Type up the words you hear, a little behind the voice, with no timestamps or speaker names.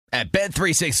At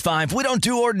Bet365, we don't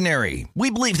do ordinary. We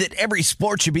believe that every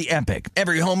sport should be epic.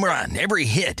 Every home run, every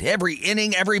hit, every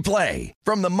inning, every play.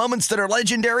 From the moments that are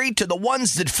legendary to the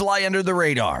ones that fly under the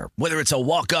radar. Whether it's a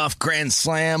walk-off grand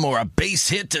slam or a base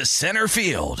hit to center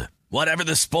field. Whatever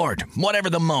the sport, whatever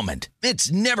the moment.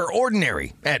 It's never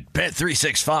ordinary at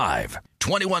Bet365.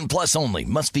 21 plus only.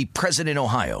 Must be present in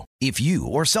Ohio. If you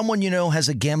or someone you know has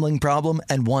a gambling problem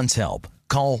and wants help,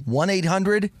 call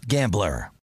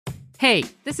 1-800-GAMBLER. Hey,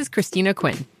 this is Christina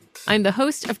Quinn. I'm the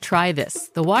host of Try This,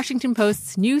 the Washington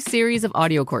Post's new series of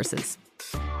audio courses.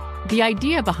 The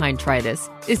idea behind Try This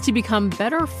is to become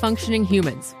better functioning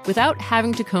humans without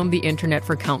having to comb the internet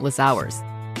for countless hours.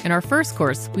 In our first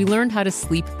course, we learned how to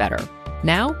sleep better.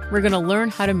 Now, we're going to learn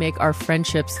how to make our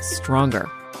friendships stronger.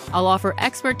 I'll offer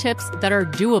expert tips that are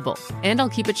doable, and I'll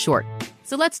keep it short.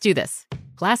 So let's do this.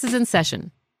 Class is in session.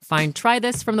 Find Try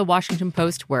This from the Washington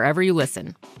Post wherever you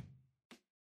listen.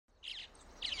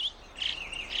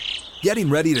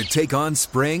 Getting ready to take on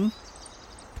spring?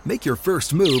 Make your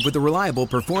first move with the reliable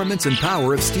performance and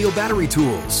power of Steel battery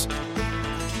tools.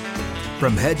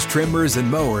 From hedge trimmers and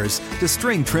mowers to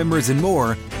string trimmers and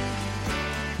more,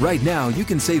 right now you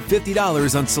can save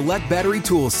 $50 on select battery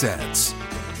tool sets.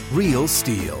 Real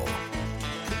Steel.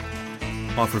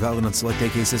 Offer valid on select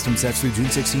AK system sets through June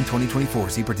 16, 2024.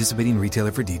 See participating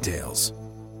retailer for details.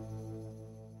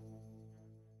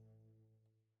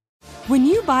 When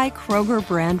you buy Kroger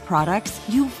brand products,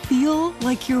 you feel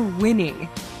like you're winning.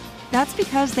 That's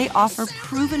because they offer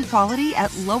proven quality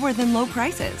at lower than low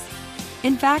prices.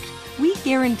 In fact, we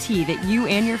guarantee that you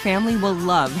and your family will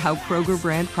love how Kroger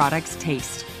brand products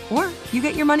taste, or you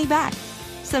get your money back.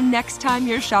 So next time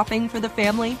you're shopping for the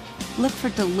family, look for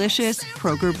delicious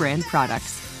Kroger brand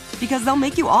products, because they'll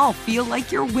make you all feel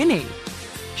like you're winning.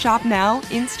 Shop now,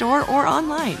 in-store, or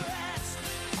online.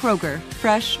 Kroger,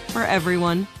 fresh for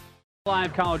everyone.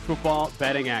 Live college football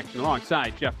betting action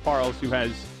alongside Jeff Parles, who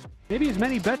has maybe as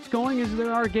many bets going as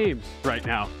there are games right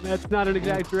now. That's not an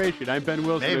exaggeration. I'm Ben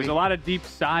Wilson. Maybe. There's a lot of deep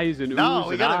sighs and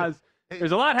oohs and ahs.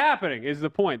 There's a lot happening is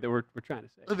the point that we're trying to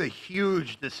say. There's a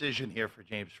huge decision here for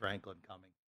James Franklin coming.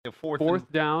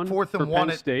 Fourth down for one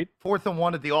Penn State. 4th and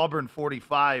 1 at the Auburn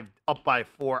 45, up by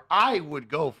 4. I would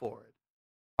go for it.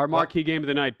 Our marquee game of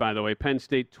the night, by the way, Penn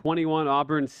State 21,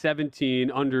 Auburn 17,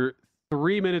 under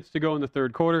 3 minutes to go in the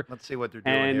third quarter. Let's see what they're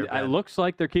doing and here, it looks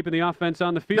like they're keeping the offense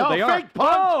on the field. No, they fake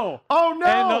are. punt. Oh, no.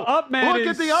 And the up man Look is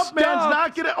at the up man's stuffed.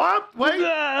 not going to. Oh, wait.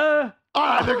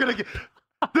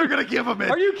 They're gonna give him it.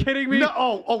 Are you kidding me?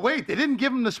 No. Oh, wait. They didn't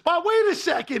give him the spot. Wait a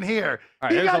second here. All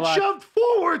right, he got shoved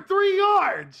forward 3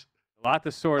 yards. A lot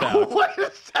to sort out. Wait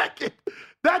a second.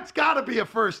 That's got to be a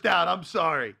first down. I'm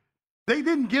sorry. They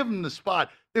didn't give him the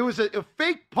spot. There was a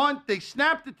fake punt. They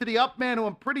snapped it to the up man, who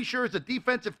I'm pretty sure is a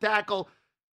defensive tackle.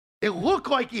 It looked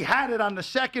like he had it on the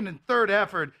second and third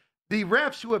effort. The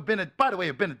refs, who have been, by the way,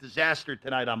 have been a disaster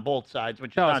tonight on both sides,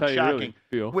 which is not shocking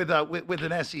with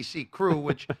an SEC crew.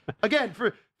 Which, again,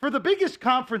 for the biggest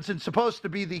conference and supposed to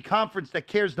be the conference that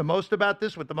cares the most about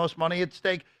this, with the most money at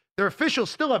stake, their officials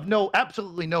still have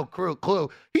absolutely no clue.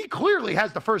 He clearly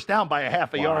has the first down by a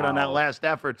half a yard on that last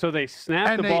effort. So they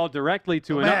snapped the ball directly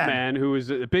to an up man who is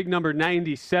a big number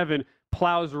 97.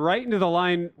 Plows right into the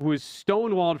line, who is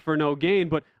stonewalled for no gain,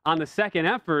 but on the second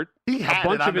effort, a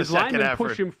bunch of his linemen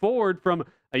push him forward from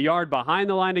a yard behind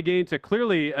the line of gain to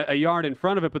clearly a yard in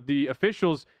front of it. But the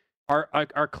officials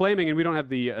are claiming, and we don't have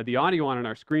the audio on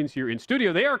our screens here in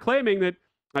studio, they are claiming that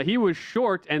he was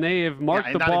short, and they have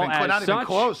marked the ball as not such. Even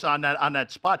close on that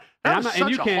spot. That was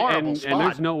such a horrible spot. And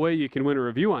there's no way you can win a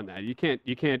review on that. You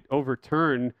can't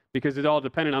overturn, because it's all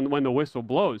dependent on when the whistle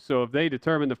blows. So if they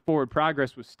determine the forward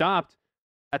progress was stopped,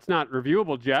 that's not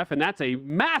reviewable, Jeff, and that's a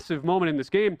massive moment in this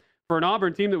game for an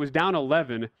Auburn team that was down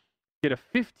 11, get a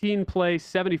 15-play,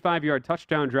 75-yard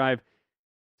touchdown drive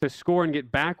to score and get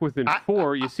back within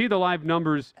 4. You see the live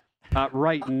numbers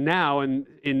right now, and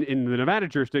in the Nevada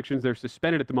jurisdictions, they're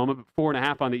suspended at the moment, but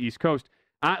 4.5 on the East Coast.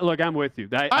 Look, I'm with you.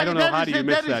 I don't know how do you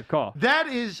miss that call. That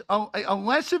is,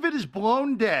 unless if it is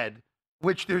blown dead,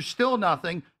 which there's still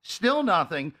nothing.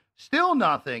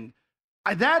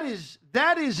 That is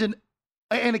an.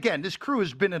 And again, this crew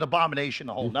has been an abomination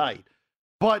the whole night.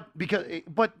 But you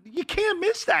can't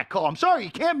miss that call. I'm sorry,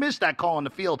 you can't miss that call on the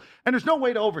field. And there's no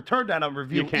way to overturn that on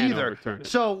review either. Overturn it.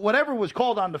 So whatever was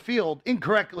called on the field,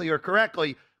 incorrectly or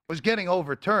correctly, was getting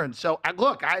overturned. So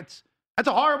look, that's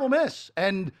a horrible miss.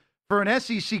 And for an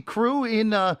SEC crew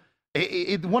in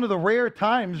one of the rare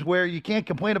times where you can't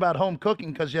complain about home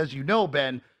cooking, because as you know,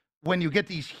 Ben, when you get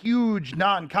these huge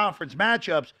non-conference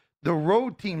matchups, the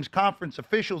road team's conference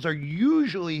officials are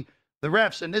usually the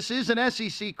refs, and this is an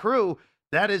SEC crew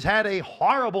that has had a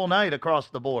horrible night across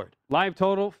the board. Live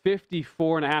total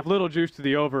 54.5. Little juice to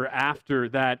the over after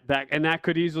that. And that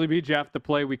could easily be, Jeff, the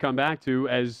play we come back to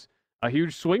as a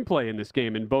huge swing play in this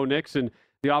game. And Bo Nix and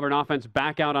the Auburn offense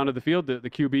back out onto the field. The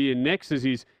QB in Nix, as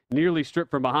he's nearly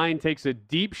stripped from behind, takes a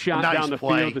deep shot down the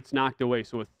field that's knocked away.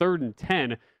 So a 3rd and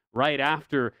 10 right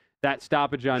after that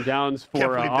stoppage on downs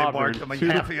for Auburn. They marked him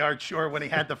half a yard short when he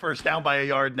had the first down by 1.5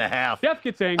 yards. Jeff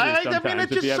gets angry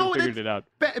sometimes if you haven't figured it out.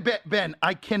 Ben,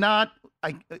 I cannot.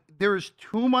 There is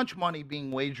too much money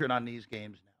being wagered on these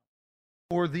games now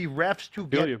for the refs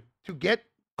to get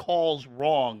calls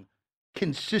wrong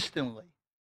consistently.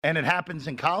 And it happens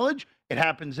in college. It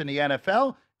happens in the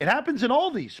NFL. It happens in all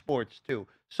these sports, too.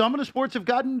 Some of the sports have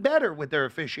gotten better with their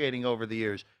officiating over the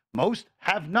years. Most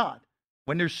have not.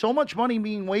 When there's so much money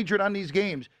being wagered on these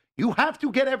games, you have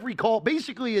to get every call,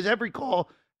 basically as every call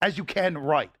as you can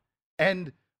right.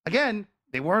 And, again,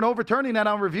 they weren't overturning that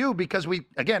on review because we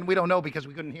don't know because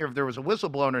we couldn't hear if there was a whistle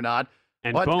blown or not.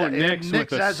 And Bo Nix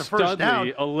with a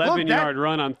studly 11-yard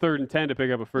run on 3rd and 10 to pick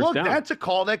up a first down. Look, that's a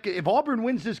call that if Auburn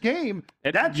wins this game,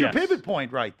 that's your pivot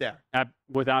point right there.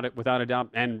 Without a doubt.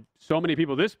 And so many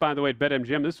people, this, by the way, at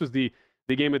BetMGM, this was the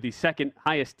game with the second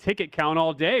highest ticket count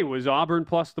all day was Auburn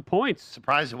plus the points.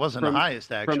 Surprised it wasn't the highest,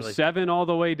 actually. From 7 all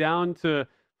the way down to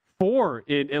 4,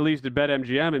 at least at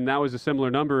BetMGM, and that was a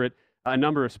similar number at a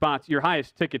number of spots. Your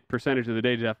highest ticket percentage of the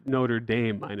day, Jeff, Notre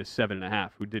Dame minus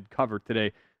 7.5, who did cover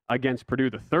today against Purdue.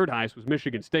 The 3rd highest was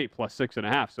Michigan State plus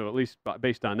 6.5. So at least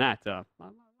based on that, a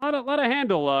lot of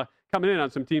handle coming in on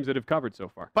some teams that have covered so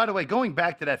far. By the way, going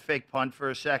back to that fake punt for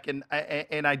a second,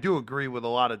 and I do agree with a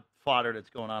lot of fodder that's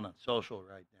going on social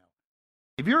right now.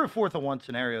 If you're a 4th and 1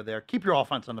 scenario there, keep your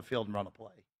offense on the field and run a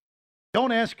play.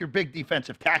 Don't ask your big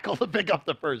defensive tackle to pick up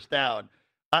the first down.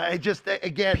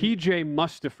 Again, P.J.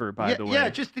 Mustafer, by the way. Yeah,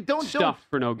 just don't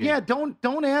for no gain. Yeah,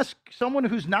 don't ask someone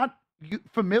who's not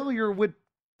familiar with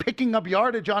picking up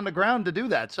yardage on the ground to do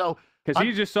that. So because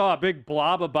he just saw a big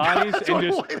blob of bodies that's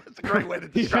a great way to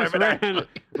describe it. Ran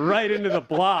right into the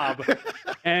blob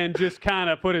and just kind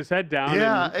of put his head down.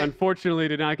 Yeah, and unfortunately,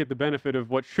 did not get the benefit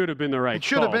of what should have been the right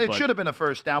call. It should have been a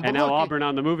first down. And now Auburn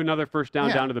on the move, another first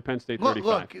down down to the Penn State 35.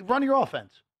 Look, run your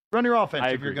offense. Run your offense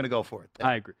if you're going to go for it.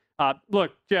 I agree.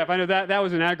 Look, Jeff, I know that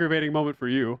was an aggravating moment for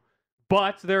you.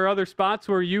 But there are other spots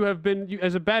where you have been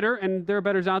as a bettor, and there are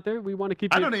bettors out there. We want to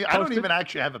keep. I don't even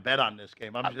actually have a bet on this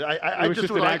game. I would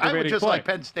just like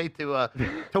Penn State to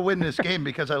win this game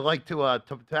because I like to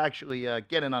actually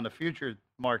get in on the future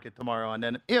market tomorrow, and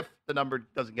then if the number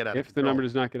doesn't get out of control. If the number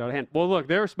does not get out of hand. Well, look,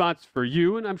 there are spots for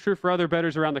you, and I'm sure for other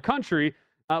bettors around the country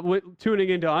tuning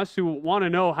into us who want to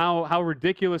know how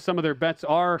ridiculous some of their bets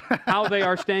are, how they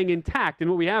are staying intact, and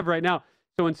what we have right now.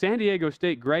 So in San Diego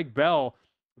State, Greg Bell,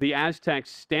 the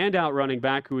Aztecs' standout running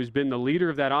back who has been the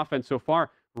leader of that offense so far.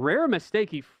 Rare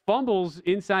mistake. He fumbles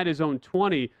inside his own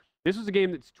 20. This was a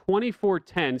game that's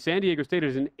 24-10. San Diego State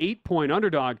is an 8-point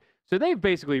underdog. So they've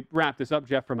basically wrapped this up,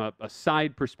 Jeff, from a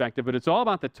side perspective. But it's all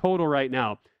about the total right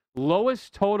now.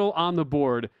 Lowest total on the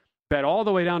board, bet all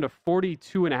the way down to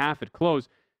 42.5 at close.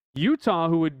 Utah,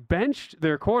 who had benched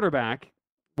their quarterback,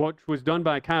 which was done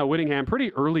by Kyle Whittingham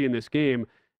pretty early in this game,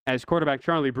 as quarterback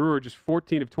Charlie Brewer, just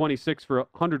 14 of 26 for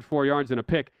 104 yards and a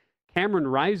pick. Cameron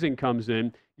Rising comes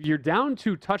in. You're down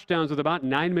 2 touchdowns with about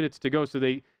 9 minutes to go. So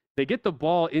they get the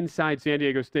ball inside the San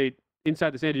Diego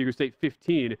State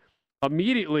 15.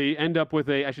 Immediately end up with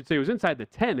it was inside the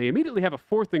 10. They immediately have a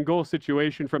 4th and goal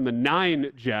situation from the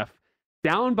 9, Jeff.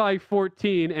 Down by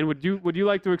 14. And would you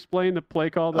like to explain the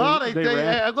play call that they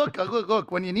ran?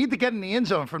 Look, when you need to get in the end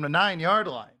zone from the 9-yard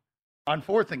line on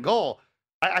 4th and goal,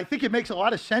 I think it makes a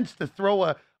lot of sense to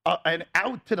throw an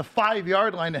out to the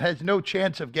 5-yard line that has no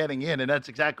chance of getting in, and that's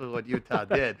exactly what Utah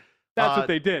did. That's what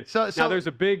they did. So now there's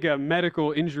a big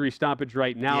medical injury stoppage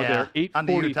right now. Yeah, They're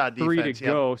 8:43 to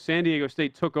go. San Diego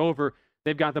State took over.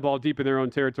 They've got the ball deep in their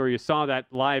own territory. You saw that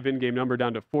live in-game number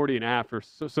down to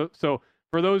 40.5. So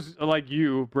for those like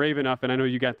you, brave enough, and I know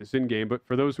you got this in-game, but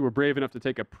for those who were brave enough to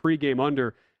take a pregame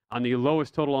under on the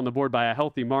lowest total on the board by a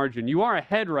healthy margin. You are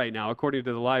ahead right now, according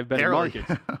to the live betting markets.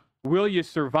 Will you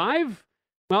survive?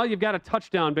 Well, you've got a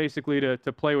touchdown, basically, to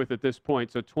play with at this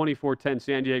point. So 24-10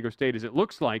 San Diego State, as it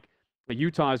looks like.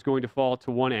 Utah is going to fall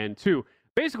to 1 and 2.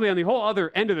 Basically, on the whole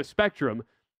other end of the spectrum,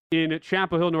 in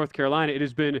Chapel Hill, North Carolina, it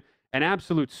has been an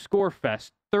absolute score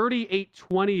fest.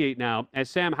 38-28 now, as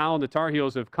Sam Howell and the Tar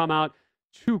Heels have come out.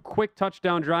 2 quick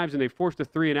touchdown drives, and they forced a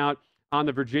 3-and-out. On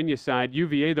the Virginia side,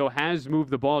 UVA, though, has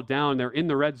moved the ball down. They're in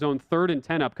the red zone, 3rd and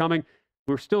 10 upcoming.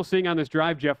 We're still seeing on this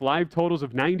drive, Jeff, live totals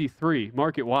of 93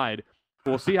 market-wide.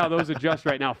 We'll see how those adjust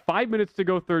right now. 5 minutes to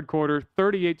go, third quarter,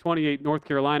 38-28. North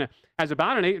Carolina has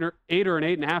about an 8 or an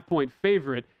 8.5 point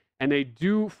favorite, and they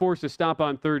do force a stop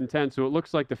on 3rd and 10. So it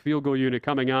looks like the field goal unit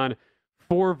coming on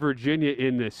for Virginia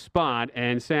in this spot.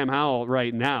 And Sam Howell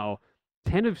right now,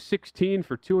 10 of 16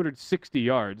 for 260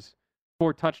 yards,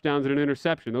 4 touchdowns and an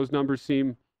interception. Those numbers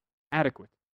seem adequate.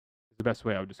 Is the best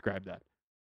way I would describe that.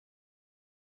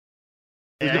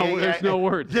 There's no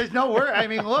words. There's no word. I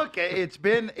mean, look, it's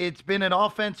been an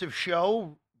offensive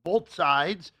show, both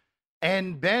sides.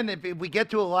 And Ben, if we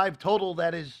get to a live total,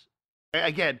 that is,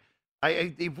 again,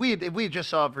 if we just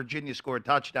saw Virginia score a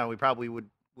touchdown, we probably would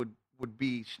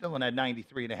be still in that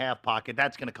 93.5 pocket.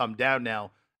 That's going to come down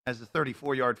now as the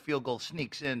 34-yard field goal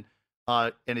sneaks in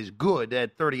and is good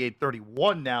at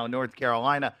 38-31 now. North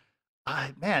Carolina.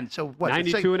 Man, so what?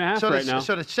 92.5 right now.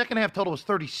 So the second half total was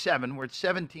 37. We're at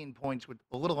 17 points with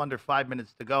a little under 5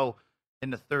 minutes to go in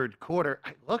the third quarter.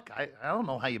 I don't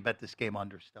know how you bet this game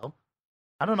under still.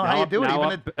 I don't know how you do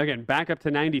it. Again, back up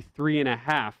to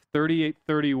 93.5,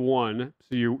 38-31.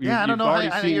 So you've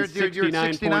already seen you're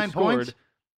 69 points scored.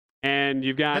 And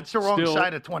you've got That's the wrong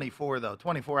side of 24, though.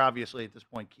 24, obviously, at this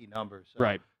point, key numbers. So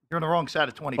right. You're on the wrong side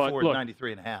of 24 at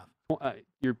 93.5.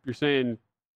 You're saying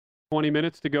 20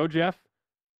 minutes to go, Jeff?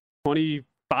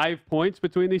 25 points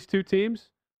between these two teams?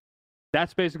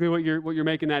 That's basically what you're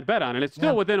making that bet on. And it's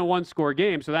still within a one-score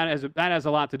game, so that has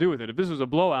a lot to do with it. If this was a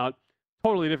blowout,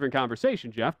 totally different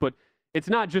conversation, Jeff. But it's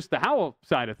not just the Howell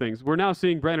side of things. We're now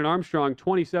seeing Brennan Armstrong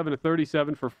 27 of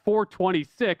 37 for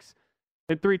 426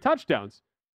 and 3 touchdowns.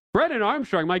 Brennan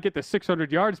Armstrong might get the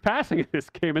 600 yards passing in this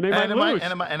game, and they might lose.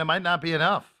 And it might not be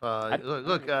enough. I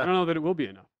don't know that it will be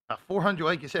enough. 400,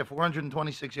 like you said,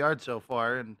 426 yards so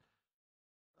far. And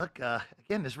look,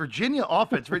 again, this Virginia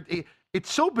offense,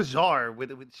 it's so bizarre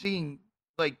with seeing,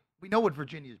 like, we know what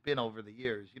Virginia's been over the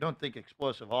years. You don't think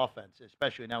explosive offense,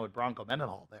 especially now with Bronco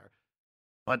Mendenhall there.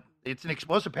 But it's an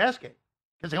explosive pass game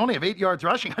because they only have 8 yards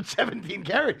rushing on 17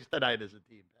 carries tonight as a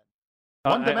team.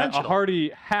 One-dimensional. A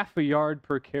hearty half a yard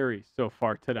per carry so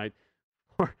far tonight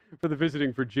for the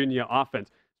visiting Virginia offense.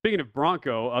 Speaking of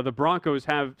Bronco, the Broncos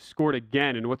have scored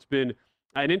again in what's been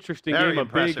an interesting game, a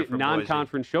big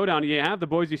non-conference showdown. You have the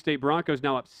Boise State Broncos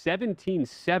now up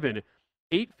 17-7,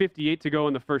 8:58 to go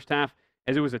in the first half,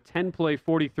 as it was a 10-play,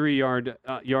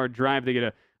 43-yard drive. They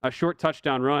get a short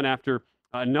touchdown run after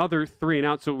another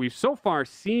 3-and-out. So we've so far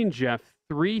seen, Jeff,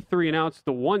 3 3-and-outs,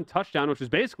 the 1 touchdown, which is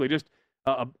basically just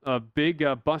a big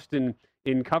bust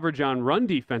in coverage on run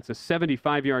defense, a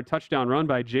 75-yard touchdown run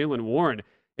by Jaylen Warren.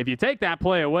 If you take that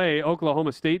play away,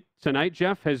 Oklahoma State tonight,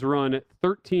 Jeff, has run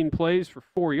 13 plays for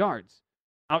 4 yards.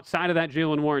 Outside of that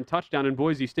Jaylen Warren touchdown in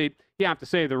Boise State, you have to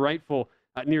say the rightful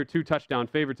near 2 touchdown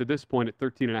favorites at this point at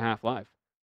 13.5 live.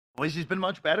 Boise's been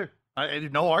much better.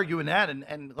 No arguing that.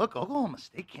 And look, Oklahoma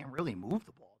State can't really move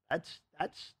the ball. That's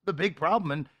the big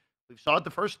problem. And we saw it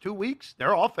the first 2 weeks.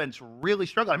 Their offense really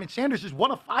struggled. I mean, Sanders is 1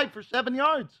 of 5 for 7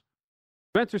 yards.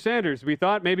 Spencer Sanders, we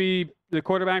thought maybe the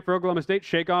quarterback for Oklahoma State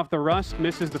shake off the rust,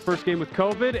 misses the first game with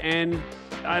COVID, and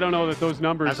I don't know that those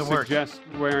numbers suggest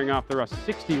wearing off the rust.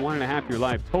 61.5 your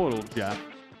live total, Jeff.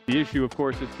 The issue, of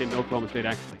course, is can Oklahoma State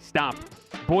actually stop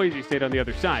Boise State on the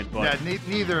other side? But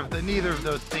neither of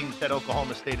those things that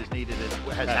Oklahoma State has needed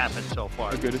has happened so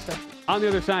far. A good assessment. On the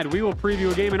other side, we will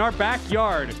preview a game in our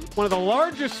backyard, one of the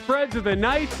largest spreads of the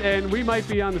night, and we might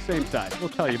be on the same side. We'll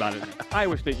tell you about it.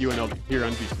 Iowa State UNLV here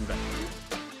on VSiN Bet.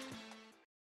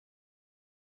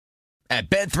 At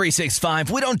Bet365,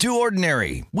 we don't do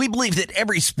ordinary. We believe that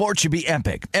every sport should be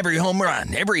epic. Every home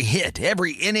run, every hit,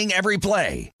 every inning, every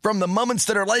play. From the moments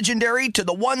that are legendary to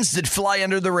the ones that fly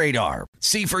under the radar.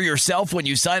 See for yourself when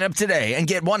you sign up today and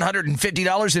get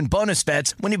 $150 in bonus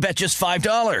bets when you bet just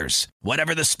 $5.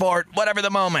 Whatever the sport, whatever the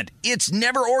moment, it's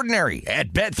never ordinary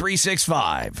at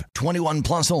Bet365. 21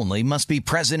 plus only. Must be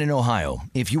present in Ohio.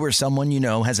 If you or someone you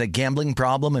know has a gambling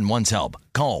problem and wants help,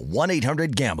 call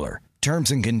 1-800-GAMBLER.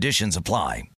 Terms and conditions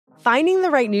apply. Finding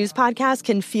the right news podcast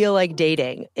can feel like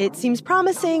dating. It seems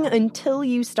promising until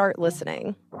you start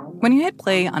listening. When you hit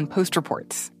play on Post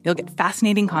Reports, you'll get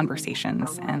fascinating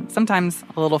conversations and sometimes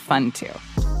a little fun, too.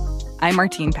 I'm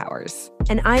Martine Powers.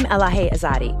 And I'm Elahe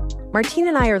Azadi. Martine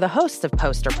and I are the hosts of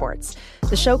Post Reports.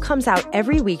 The show comes out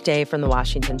every weekday from The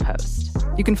Washington Post.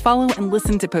 You can follow and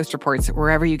listen to Post Reports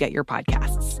wherever you get your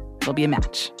podcasts. It'll be a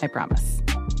match, I promise.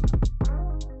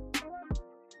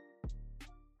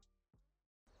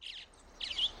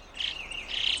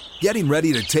 Getting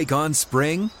ready to take on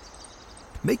spring?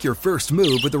 Make your first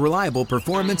move with the reliable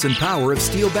performance and power of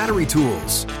Steel battery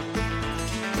tools.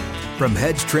 From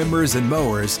hedge trimmers and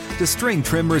mowers to string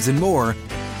trimmers and more,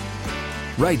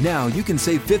 Right now, you can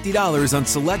save $50 on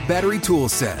select battery tool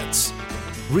sets.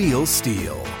 Real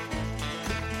STIHL.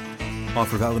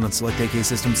 Offer valid on select AK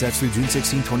system sets through June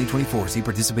 16, 2024. See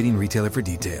participating retailer for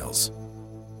details.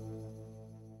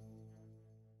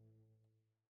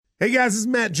 Hey guys, this is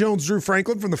Matt Jones, Drew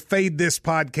Franklin from the Fade This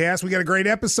podcast. We got a great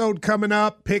episode coming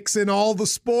up, picks in all the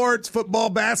sports,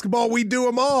 football, basketball, we do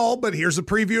them all, but here's a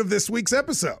preview of this week's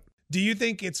episode. Do you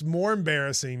think it's more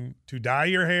embarrassing to dye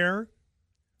your hair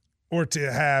or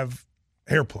to have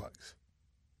hair plugs?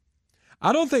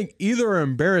 I don't think either are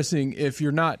embarrassing if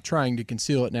you're not trying to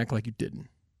conceal it and act like you didn't.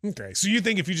 Okay, so you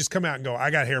think if you just come out and go,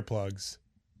 I got hair plugs.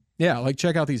 Yeah, like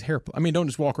check out these hair plugs. I mean, don't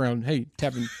just walk around, hey,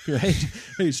 tapping,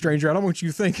 hey, stranger, I don't want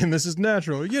you thinking this is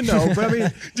natural. You know, but I mean,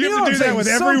 do you have to do that with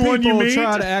everyone you meet?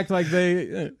 Try to act like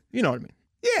they, you know what I mean?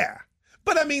 Yeah.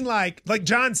 But I mean, like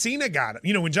John Cena got it.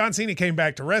 You know, when John Cena came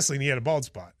back to wrestling, he had a bald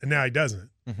spot, and now he doesn't.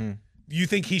 Mm-hmm. You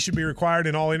think he should be required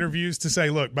in all interviews to say,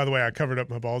 look, by the way, I covered up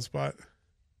my bald spot?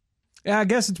 Yeah, I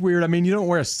guess it's weird. I mean, you don't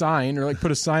wear a sign or like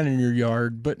put a sign in your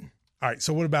yard, but. All right,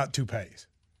 so what about toupees?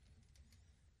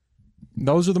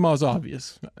 Those are the most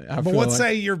obvious. But let's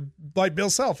say you're like Bill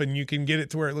Self and you can get it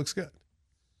to where it looks good.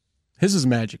 His is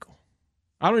magical.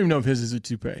 I don't even know if his is a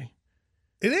toupee.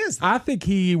 It is. I think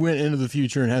he went into the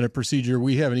future and had a procedure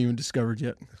we haven't even discovered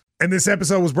yet. And this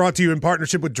episode was brought to you in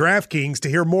partnership with DraftKings. To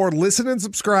hear more, listen and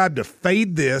subscribe to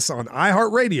Fade This on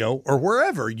iHeartRadio or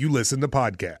wherever you listen to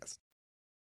podcasts.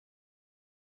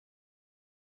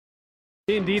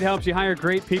 Indeed helps you hire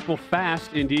great people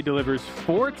fast. Indeed delivers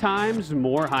 4 times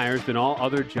more hires than all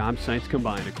other job sites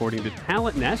combined. According to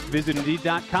Talent Nest, visit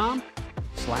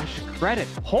Indeed.com/credit.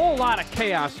 Whole lot of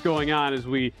chaos going on as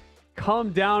we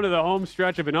come down to the home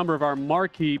stretch of a number of our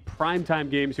marquee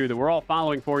primetime games here that we're all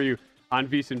following for you on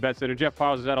VSiN Bet Center. Jeff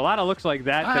Parles has had a lot of looks like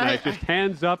that tonight, just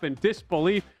hands up in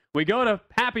disbelief. We go to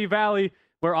Happy Valley,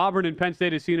 where Auburn and Penn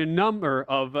State has seen a number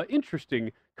of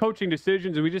interesting coaching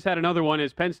decisions, and we just had another one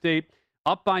as Penn State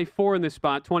up by 4 in this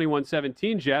spot,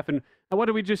 21-17, Jeff. And what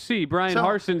did we just see? Brian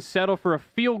Harsin settle for a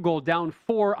field goal down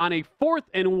 4 on a 4th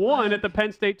and 1 at the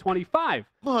Penn State 25.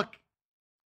 Look,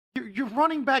 your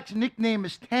running back's nickname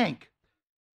is Tank.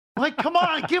 Like, come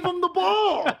on, give him the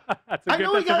ball. I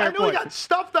know he got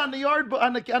stuffed on the yard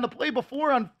on the play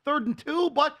before on 3rd and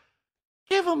 2, but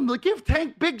give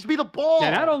Tank Bigsby the ball. Yeah,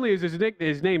 not only is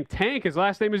his name Tank, his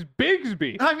last name is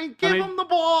Bigsby. I mean, give him the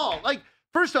ball. Like,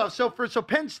 first off, so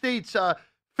Penn State's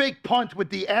fake punt with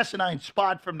the asinine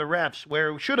spot from the refs, where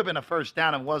it should have been a first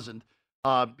down and wasn't,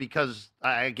 because,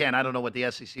 again, I don't know what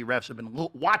the SEC refs have been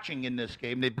watching in this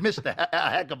game. They've missed a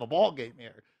heck of a ball game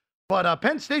here. But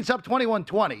Penn State's up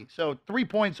 21-20, so 3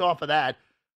 points off of that.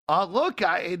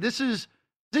 This is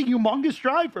a humongous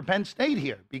drive for Penn State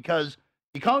here, because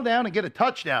you come down and get a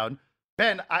touchdown.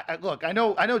 Ben, I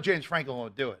know James Franklin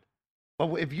won't do it,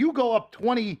 but if you go up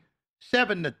 27-20,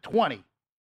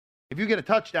 if you get a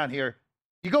touchdown here,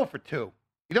 you go for 2.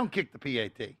 You don't kick the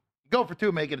PAT. You go for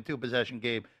 2, make it a 2-possession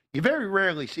game. You very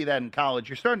rarely see that in college.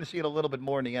 You're starting to see it a little bit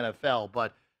more in the NFL,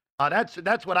 but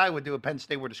that's what I would do if Penn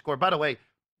State were to score. By the way,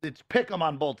 it's pick 'em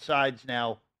on both sides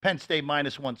now. Penn State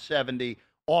minus 170,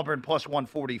 Auburn plus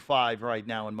 145 right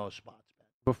now in most spots.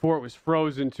 Before it was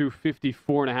frozen to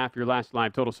 54.5, your last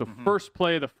live total. So first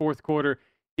play of the 4th quarter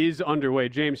is underway.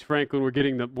 James Franklin, we're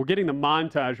getting the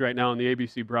montage right now on the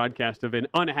ABC broadcast of an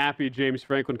unhappy James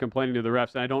Franklin complaining to the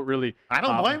refs. And I don't really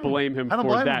blame him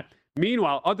for that.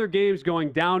 Meanwhile, other games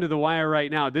going down to the wire right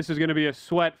now. This is going to be a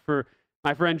sweat for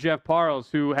my friend Jeff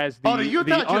Parles, who has the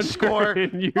Utah just scored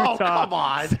in Utah, come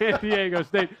on. San Diego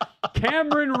State.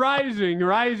 Cameron rising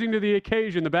to the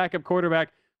occasion, the backup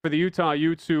quarterback for the Utah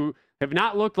Utes, who have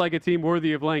not looked like a team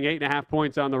worthy of laying 8.5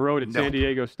 points on the road at San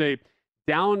Diego State.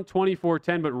 Down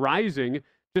 24-10, but rising,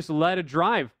 just led a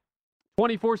drive.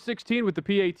 24-16 with the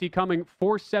PAT coming,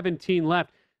 4:17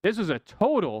 left. This was a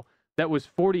total that was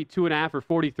 42.5 or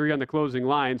 43 on the closing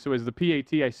line. So as the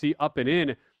PAT I see up and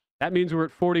in, that means we're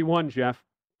at 41, Jeff.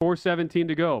 4:17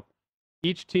 to go.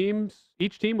 Each team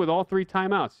with all 3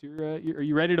 timeouts. Are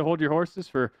you ready to hold your horses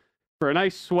for a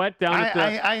nice sweat down at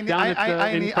I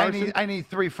need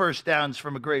 3 first downs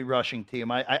from a great rushing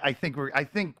team. I think we're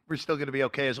still going to be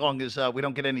okay as long as we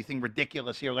don't get anything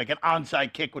ridiculous here, like an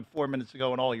onside kick with 4 minutes to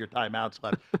go and all your timeouts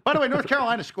left. By the way, North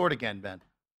Carolina scored again, Ben.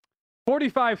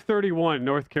 45-31,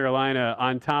 North Carolina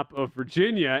on top of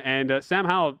Virginia, and Sam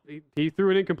Howell, he threw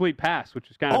an incomplete pass,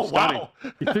 which is kind of stunning. Wow.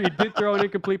 He did throw an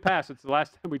incomplete pass. It's the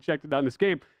last time we checked it on this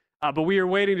game. But we are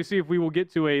waiting to see if we will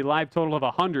get to a live total of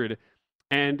 100.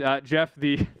 And, Jeff,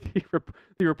 the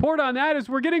report on that is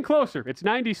we're getting closer. It's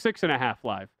 96.5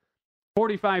 live.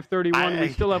 45-31. We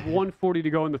still have 140 to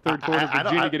go in the third quarter.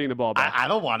 Virginia getting the ball back. I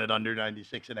don't want it under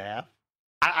 96.5.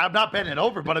 I'm not betting it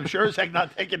over, but I'm sure as heck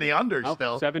not taking the under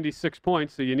still. 76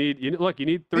 points, so you need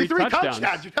three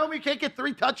touchdowns. You tell me you can't get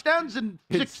 3 touchdowns in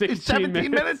 17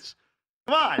 minutes?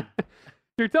 Come on.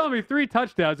 You're telling me 3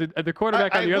 touchdowns, and the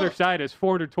quarterback on the other side has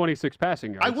 426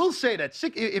 passing yards. I will say that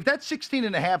if that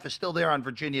 16.5 is still there on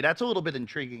Virginia, that's a little bit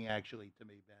intriguing, actually, to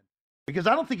me, Ben. Because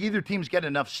I don't think either team's getting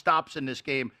enough stops in this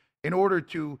game in order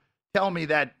to tell me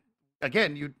that,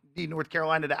 again, you need North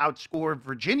Carolina to outscore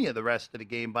Virginia the rest of the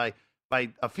game by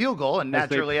a field goal, and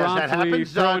naturally, as that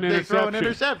happens, they throw an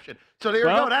interception. So there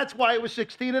you go. That's why it was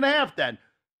 16.5 then.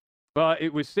 Well,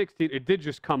 it was 16. It did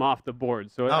just come off the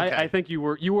board, so okay. I think you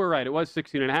were right. It was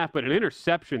 16.5, but an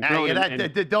interception thrown.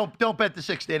 Don't bet the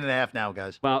 16.5 now,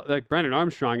 guys. Well, like Brennan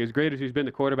Armstrong, as great as he's been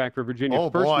the quarterback for Virginia,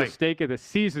 first mistake of the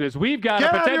season is we've got a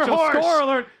potential score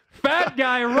alert. Fat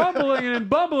guy rumbling and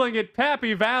bumbling at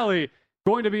Pappy Valley.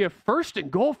 Going to be a 1st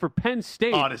and goal for Penn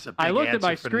State. Oh, that's a big I looked at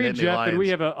my answer screen, Jeff, Lions. and we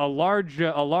have a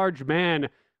large man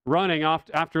running off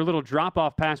after a little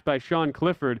drop-off pass by Sean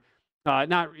Clifford.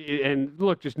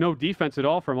 Just no defense at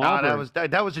all from Auburn.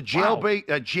 That was a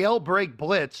jailbreak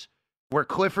blitz where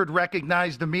Clifford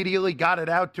recognized immediately, got it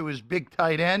out to his big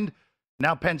tight end.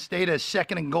 Now Penn State has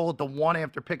 2nd and goal at the 1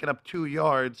 after picking up 2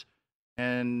 yards.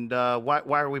 And why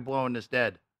are we blowing this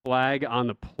dead? Flag on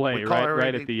the play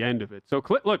right at the end of it. So,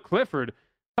 look, Clifford,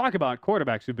 talk about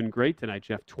quarterbacks who've been great tonight,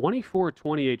 Jeff.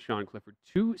 24-28, Sean Clifford,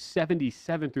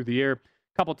 277 through the air.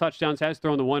 Couple touchdowns, has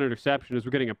thrown the 1 interception as we're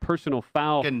getting a personal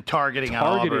foul. Targeting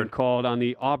called on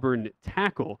the Auburn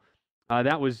tackle.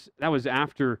 That was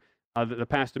after the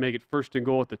pass to make it 1st and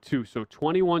goal at the 2. So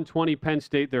 21-20 Penn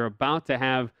State. They're about to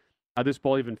have this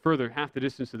ball even further, half the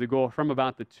distance to the goal from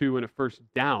about the 2 and a 1st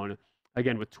down.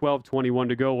 Again, with 12:21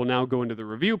 to go, we'll now go into the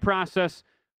review process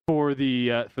for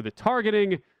the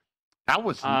targeting. That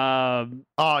was.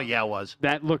 It was.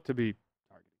 That looked to be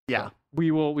targeting. Yeah. So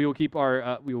we will keep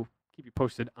you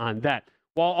posted on that.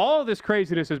 While all of this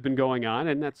craziness has been going on,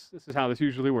 and this is how this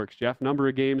usually works, Jeff. Number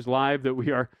of games live that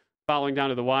we are following down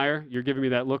to the wire. You're giving me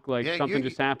that look like something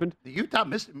just happened. Utah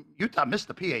missed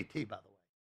the PAT, by the way.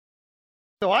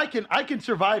 So I can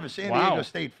survive a San Diego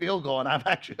State field goal, and I'm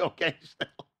actually okay still.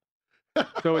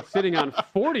 So it's sitting on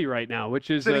 40 right now, which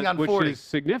is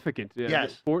significant.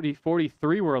 Yes.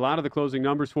 43 were a lot of the closing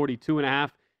numbers,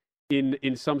 42.5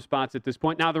 in some spots at this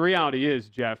point. Now, the reality is,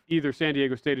 Jeff, either San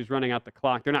Diego State is running out the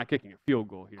clock. They're not kicking a field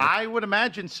goal here. I would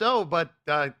imagine so, but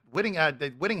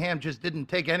Whittingham just didn't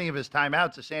take any of his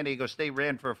timeouts. So San Diego State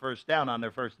ran for a 1st down on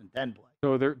their 1st and 10 play.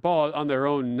 So they're ball on their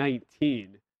own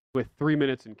 19 with 3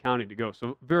 minutes and counting to go.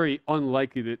 So very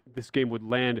unlikely that this game would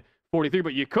land 43,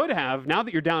 but you could have, now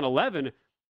that you're down 11,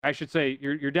 I should say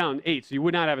you're down 8, so you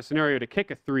would not have a scenario to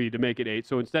kick a 3 to make it 8.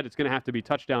 So instead, it's going to have to be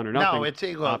touchdown or nothing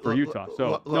for Utah.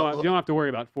 So you don't have to worry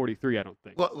about 43, I don't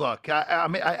think. Look, I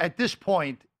mean, at this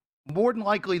point, more than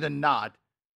likely than not,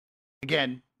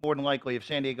 again, more than likely, if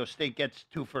San Diego State gets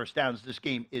 2 first downs, this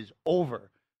game is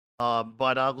over.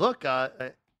 Look,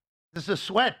 this is a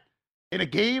sweat in a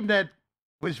game that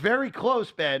was very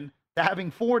close, Ben, to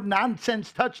having 4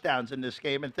 nonsense touchdowns in this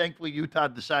game, and thankfully Utah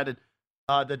decided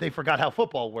that they forgot how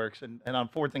football works, and on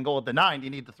 4th and goal at the 9, you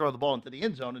need to throw the ball into the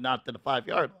end zone and not to the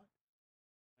 5-yard line.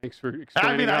 Thanks for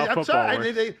explaining how football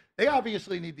works. They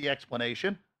obviously need the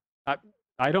explanation.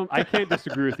 I can't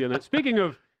disagree with you on that. Speaking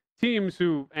of teams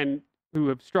who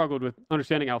have struggled with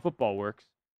understanding how football works,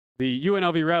 the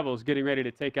UNLV Rebels getting ready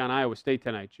to take on Iowa State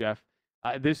tonight, Jeff.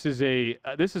 This is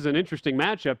an interesting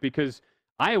matchup because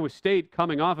Iowa State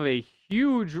coming off of a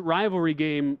huge rivalry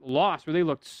game loss where they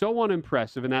looked so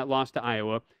unimpressive in that loss to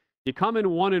Iowa. You come in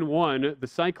 1-1, the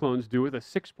Cyclones do, with a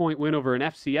 6-point win over an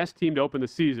FCS team to open the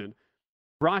season.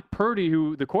 Brock Purdy,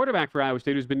 who the quarterback for Iowa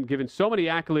State, who's been given so many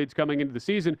accolades coming into the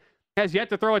season, has yet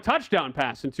to throw a touchdown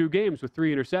pass in 2 games with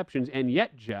 3 interceptions. And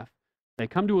yet, Jeff, they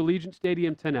come to Allegiant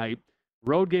Stadium tonight,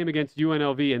 road game against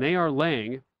UNLV, and they are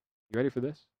laying, you ready for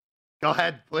this? Go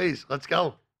ahead, please. Let's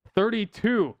go.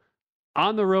 32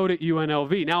 on the road at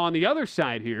UNLV. Now, on the other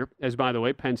side here, as by the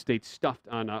way, Penn State stuffed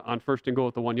on 1st and goal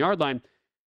at the 1-yard line,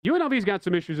 UNLV's got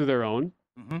some issues of their own.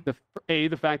 Mm-hmm.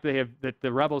 The fact that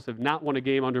the Rebels have not won a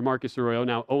game under Marcus Arroyo,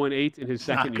 now 0-8 in his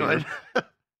second year,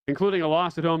 including a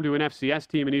loss at home to an FCS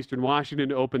team in Eastern Washington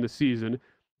to open the season.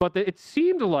 But it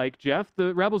seemed like, Jeff,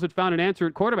 the Rebels had found an answer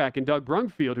at quarterback in Doug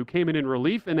Brungfield, who came in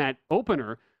relief in that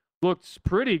opener, looked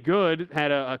pretty good,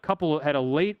 had a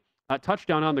late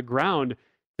touchdown on the ground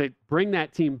to bring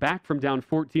that team back from down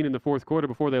 14 in the 4th quarter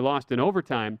before they lost in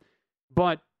overtime.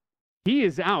 But he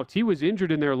is out. He was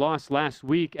injured in their loss last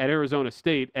week at Arizona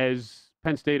State, as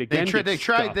Penn State again. They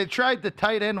tried the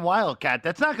tight end wildcat.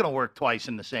 That's not going to work twice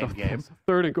in the same game.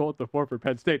 3rd and goal at the 4 for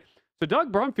Penn State. So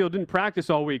Doug Brumfield didn't practice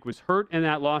all week, was hurt in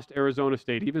that loss to Arizona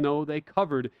State, even though they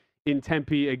covered in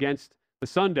Tempe against the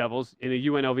Sun Devils in a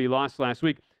UNLV loss last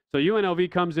week. So UNLV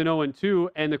comes in 0-2,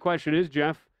 and the question is,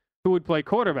 Jeff, who would play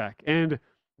quarterback? And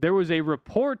there was a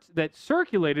report that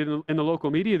circulated in the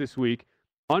local media this week,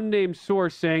 unnamed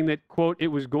source saying that, quote, it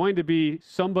was going to be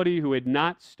somebody who had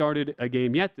not started a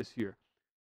game yet this year.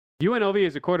 UNLV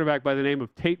has a quarterback by the name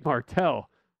of Tate Martell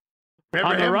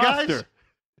on the roster. Guys?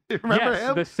 Remember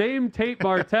him? The same Tate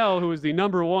Martell, who was the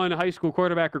 #1 high school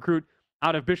quarterback recruit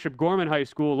out of Bishop Gorman High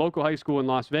School, local high school in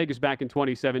Las Vegas back in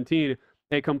 2017,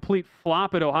 a complete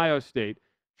flop at Ohio State,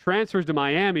 transfers to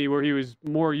Miami where he was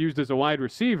more used as a wide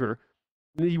receiver.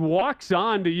 He walks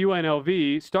on to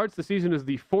UNLV, starts the season as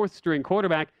the 4th-string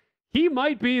quarterback. He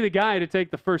might be the guy to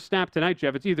take the first snap tonight,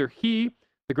 Jeff. It's either he,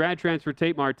 the grad transfer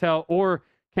Tate Martell, or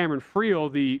Cameron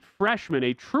Friel, the freshman,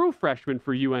 a true freshman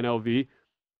for UNLV.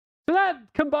 So that,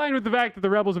 combined with the fact that the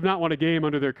Rebels have not won a game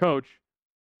under their coach,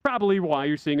 probably why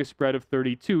you're seeing a spread of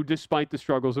 32 despite the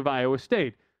struggles of Iowa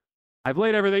State. I've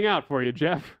laid everything out for you,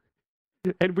 Jeff.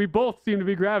 And we both seem to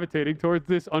be gravitating towards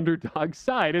this underdog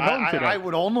side at home today. I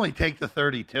would only take the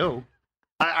 32.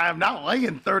 I'm not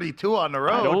laying 32 on the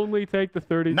road. I'd only take the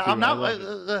 32. No, I'm not.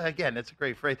 Again, it's a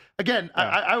great phrase. Again, yeah.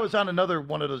 I was on another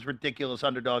one of those ridiculous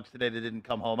underdogs today that didn't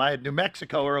come home. I had New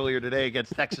Mexico earlier today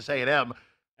against Texas A&M.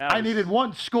 I needed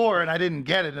one score, and I didn't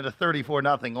get it in a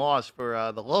 34-0 loss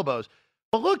for the Lobos.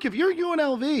 But look, if you're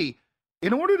UNLV,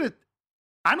 in order to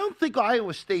 – I don't think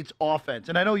Iowa State's offense –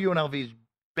 and I know UNLV is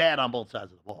bad on both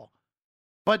sides of the ball.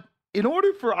 But in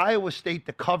order for Iowa State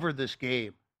to cover this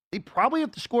game, they probably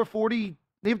have to score 40 –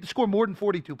 they have to score more than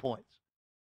 42 points.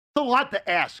 It's a lot to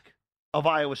ask of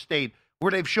Iowa State,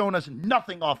 where they've shown us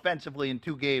nothing offensively in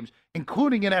 2 games,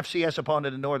 including an FCS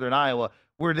opponent in Northern Iowa,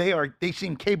 where they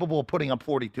seem capable of putting up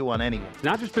 42 on anyone. It's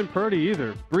not just been Purdy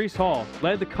either. Breece Hall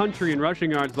led the country in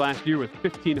rushing yards last year with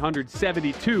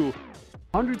 1,572,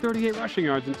 138 rushing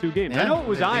yards in 2 games. Yeah, I know it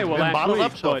was Iowa last week,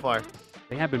 up so far.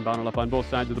 They have been bottled up on both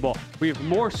sides of the ball. We have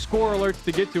more score alerts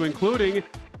to get to, including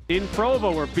in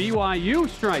Provo, where BYU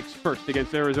strikes first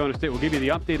against Arizona State. We'll give you the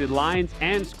updated lines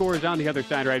and scores on the other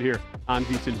side right here on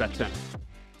VSiN Bet Center.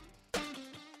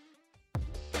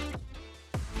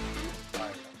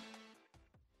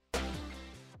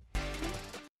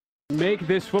 Make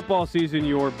this football season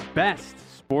your best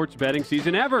sports betting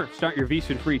season ever. Start your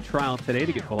VSiN free trial today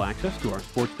to get full access to our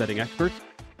sports betting experts,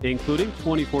 including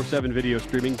 24/7 video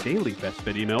streaming, daily best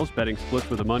bet emails, betting splits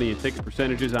with the money and ticket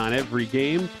percentages on every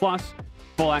game, plus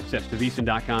full access to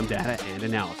VSiN.com data and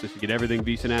analysis. You get everything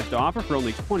VSiN has to offer for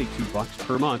only $22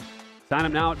 per month. Sign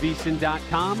up now at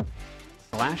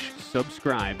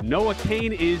VSiN.com/subscribe. Noah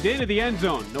Cain is into the end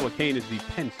zone. Noah Cain is the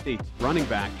Penn State running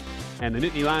back. And the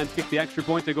Nittany Lions kick the extra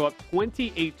point to go up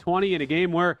 28-20 in a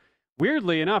game where,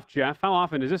 weirdly enough, Jeff, how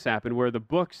often does this happen, where the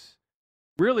books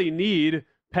really need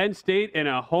Penn State in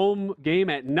a home game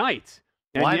at night?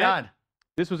 And why not?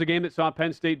 This was a game that saw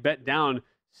Penn State bet down,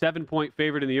 7-point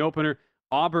favorite in the opener.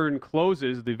 Auburn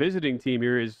closes, the visiting team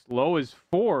here, as low as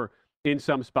 4 in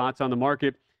some spots on the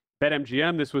market.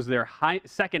 BetMGM, this was their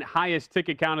second highest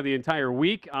ticket count of the entire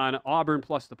week on Auburn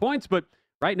plus the points. But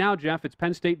right now, Jeff, it's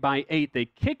Penn State by 8. They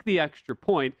kick the extra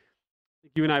point.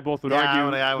 You and I both would argue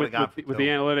with the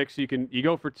analytics. You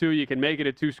go for 2, you can make it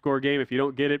a 2-score game. If you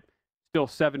don't get it, still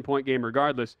 7-point game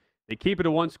regardless. They keep it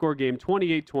a 1-score game,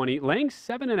 28-20, laying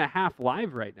 7.5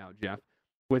 live right now, Jeff,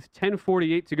 with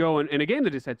 10:48 to go. And a game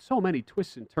that has had so many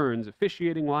twists and turns,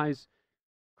 officiating-wise,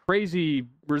 crazy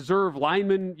reserve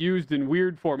linemen used in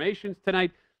weird formations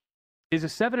tonight. Is a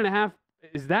 7.5,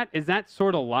 is that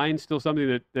sort of line still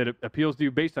something that appeals to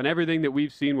you based on everything that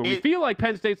we've seen, where we feel like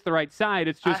Penn State's the right side?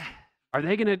 It's just, are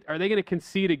they gonna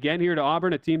concede again here to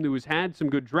Auburn, a team who's had some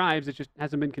good drives? It just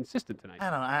hasn't been consistent tonight. I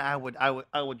don't know.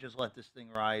 I would just let this thing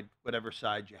ride, whatever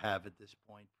side you have at this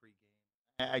point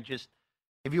pregame.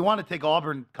 If you want to take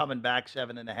Auburn coming back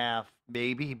 7.5,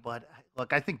 maybe. But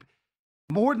look, I think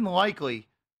more than likely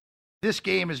this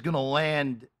game is going to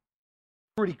land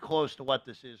pretty close to what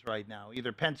this is right now.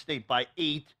 Either Penn State by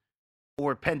 8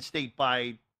 or Penn State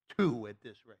by 2 at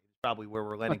this rate. Probably where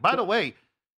we're landing. By the way,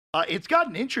 it's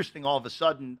gotten interesting all of a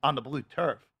sudden on the blue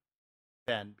turf,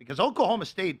 Ben, because Oklahoma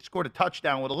State scored a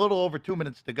touchdown with a little over 2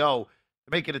 minutes to go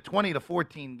to make it a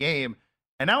 20-14 game.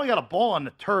 And now we got a ball on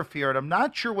the turf here, and I'm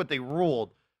not sure what they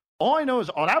ruled. All I know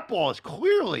is, that ball is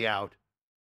clearly out.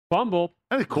 Fumble.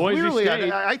 Clearly,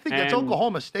 I think that's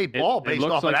Oklahoma State ball based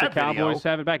off of that video. It looks like the Cowboys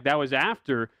have it back. That was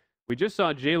after we just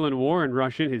saw Jaylen Warren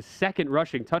rush in his second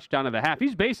rushing touchdown of the half.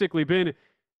 He's basically been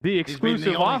the He's been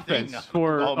exclusive the only thing offense on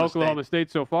for Oklahoma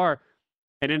State so far.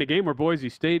 And in a game where Boise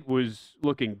State was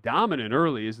looking dominant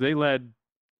early as they led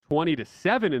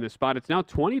 20-7 in this spot, it's now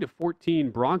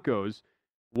 20-14 Broncos.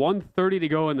 1:30 to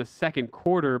go in the second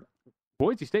quarter.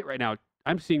 Boise State right now,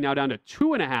 I'm seeing now down to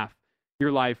 2.5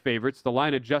 your live favorites. The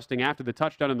line adjusting after the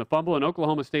touchdown and the fumble, and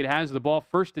Oklahoma State has the ball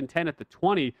 1st and 10 at the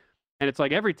 20. And it's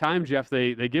like every time, Jeff,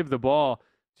 they give the ball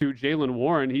to Jaylen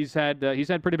Warren, he's had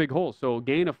pretty big holes. So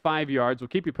gain of 5 yards. We'll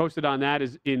keep you posted on that.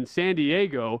 Is in San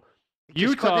Diego.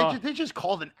 Utah. They just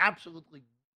called an absolute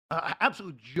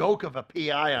joke of a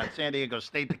PI on San Diego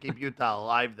State to keep Utah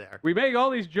alive there. We make all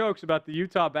these jokes about the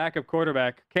Utah backup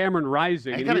quarterback, Cameron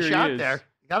Rising. He got a shot there.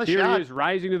 He is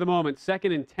rising to the moment.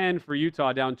 2nd and 10 for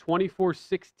Utah, down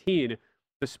 24-16.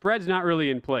 The spread's not really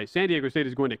in play. San Diego State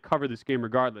is going to cover this game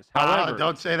regardless. However,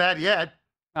 don't say that yet.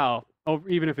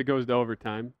 Even if it goes to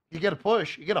overtime. You get a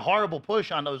push. You get a horrible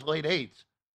push on those late 8s.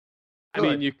 I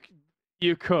mean,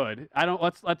 you could.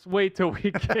 Let's wait till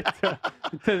we get to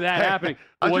that happening.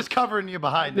 I'm just covering you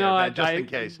behind there, man, just in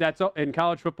case. That's in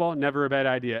college football, never a bad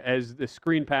idea. As the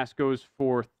screen pass goes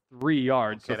for 3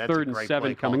 yards, okay, so 3rd and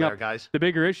 7 coming up. Guys. The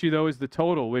bigger issue though is the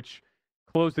total, which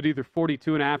closed at either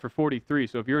 42.5 or 43.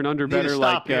 So if you're an underbetter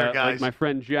like my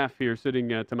friend Jeff here sitting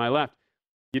to my left,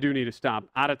 you do need to stop.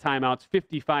 Out of timeouts,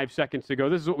 55 seconds to go.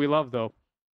 This is what we love though.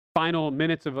 Final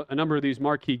minutes of a number of these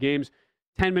marquee games.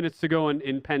 10 minutes to go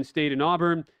in Penn State and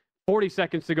Auburn. 40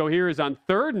 seconds to go here is on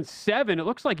 3rd and 7. It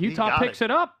looks like Utah picks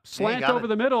it up. Slant over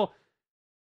the middle.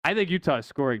 I think Utah is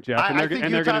scoring, Jeff. I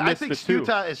think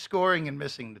Utah is scoring and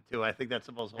missing the 2. I think that's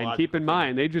the most logical. And keep in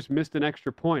mind, they just missed an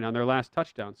extra point on their last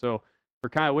touchdown. So for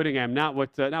Kyle Whittingham, not what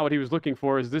he was looking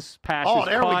for is this pass. Oh,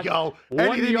 there we go.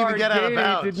 And he didn't even get out of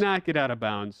bounds. He did not get out of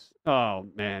bounds. Oh,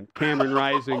 man. Cameron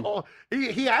Rising.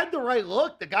 He had the right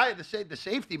look. The guy, the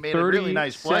safety, made a really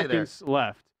nice play there. 30 seconds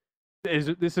left.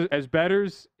 This is as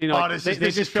bettors,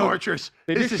 this is torturous.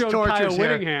 They just showed Kyle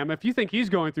Whittingham. If you think he's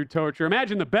going through torture,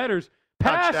 imagine the bettors.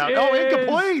 Pass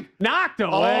incomplete. Knocked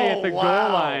away at the goal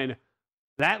line.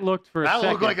 That looked for a second. That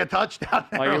looked like a touchdown.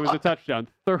 Like it was a touchdown.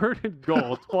 3rd and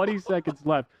goal. 20 seconds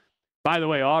left. By the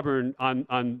way, Auburn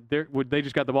they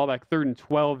just got the ball back 3rd and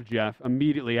 12, Jeff,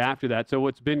 immediately after that. So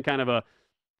it's been kind of a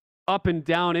up and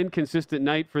down, inconsistent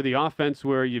night for the offense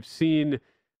where you've seen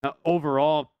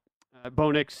overall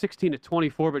Bo Nix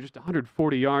 16-24, but just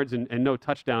 140 yards and no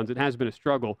touchdowns. It has been a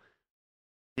struggle.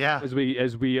 Yeah. We'll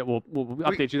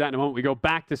update you that in a moment. We go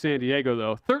back to San Diego,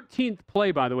 though. 13th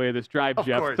play, by the way, of this drive,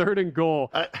 Jeff. Course. 3rd and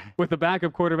goal with the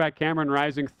backup quarterback, Cameron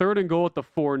Rising. 3rd and goal at the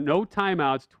 4. No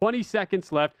timeouts. 20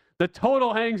 seconds left. The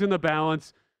total hangs in the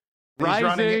balance.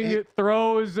 Rising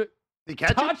throws.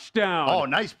 Touchdown. Oh,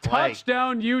 nice play.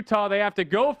 Touchdown, Utah. They have to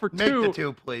go for 2. Make the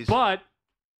 2, please. But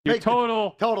your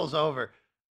total's over.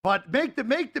 But make the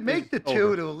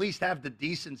 2 to at least have the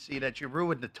decency that you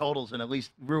ruin the totals and at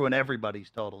least ruin everybody's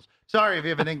totals. Sorry if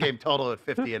you have an in-game total at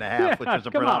 50.5, which is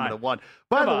a predominant one.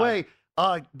 By the way,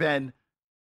 Ben,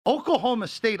 Oklahoma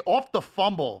State off the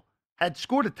fumble had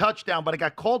scored a touchdown, but it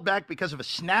got called back because of a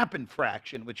snap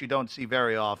infraction, which you don't see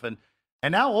very often.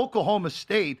 And now Oklahoma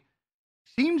State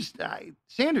seems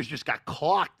Sanders just got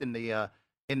clocked in the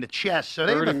chest. So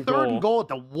they have a 3rd and goal at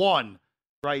the 1.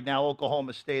 Right now,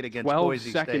 Oklahoma State against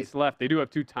Boise State. 12 seconds left. They do have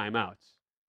 2 timeouts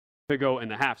to go in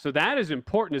the half. So that is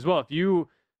important as well.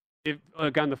 If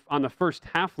on the first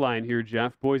half line here,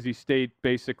 Jeff, Boise State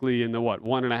basically in the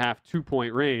 1.5,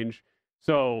 2-point range.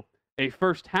 So a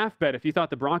first half bet, if you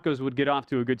thought the Broncos would get off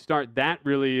to a good start, that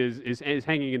really is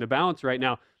hanging in the balance right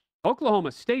now.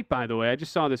 Oklahoma State, by the way, I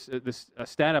just saw this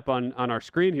stat up on our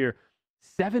screen here.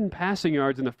 7 passing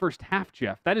yards in the first half,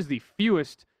 Jeff. That is the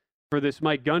fewest for this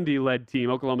Mike Gundy-led team,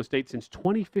 Oklahoma State, since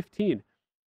 2015.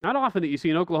 Not often that you see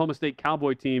an Oklahoma State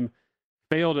Cowboy team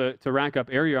fail to rack up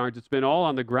air yards. It's been all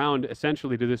on the ground,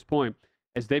 essentially, to this point,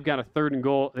 as they've got a 3rd and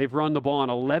goal. They've run the ball on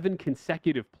 11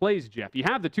 consecutive plays, Jeff. You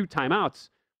have the 2 timeouts.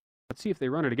 Let's see if they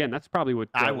run it again. That's probably what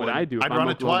I do. I'd run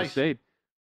it twice.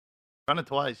 Run it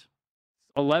twice.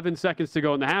 11 seconds to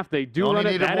go in the half. They do run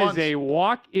it. That is a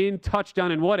walk-in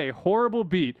touchdown, and what a horrible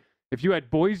beat. If you had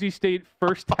Boise State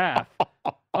first half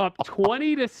up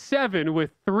 20-7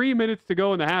 with 3 minutes to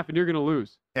go in the half, and you're going to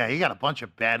lose. Yeah, you got a bunch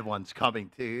of bad ones coming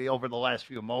to over the last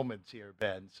few moments here,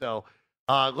 Ben. So,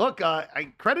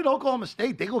 I credit Oklahoma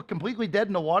State. They look completely dead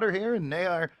in the water here, and they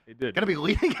are going to be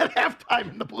leading at halftime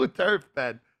in the blue turf,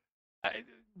 Ben.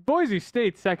 Boise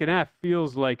State's second half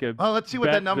feels like a. Well, let's see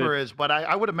what that number is, but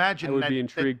I would imagine I would be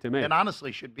intrigued to make. And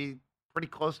honestly, should be pretty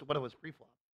close to what it was pre-flop.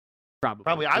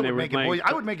 Probably. I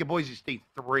would make it Boise State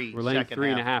 3. We're laying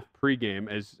 3.5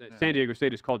 pregame as San Diego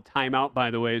State is called timeout,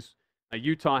 by the way.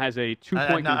 Utah has a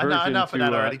 2-point conversion enough of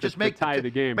that already. Just to tie the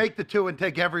game. Make the 2 and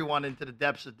take everyone into the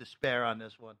depths of despair on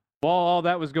this one. While all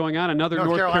that was going on, another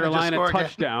North Carolina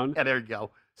touchdown. Yeah, there you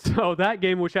go. So that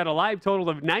game, which had a live total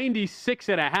of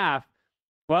 96.5,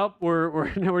 well,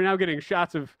 we're now getting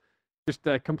shots of just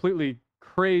completely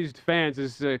crazed fans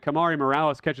as Kamari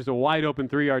Morales catches a wide open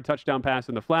 3-yard touchdown pass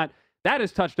in the flat. That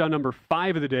is touchdown number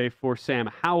 5 of the day for Sam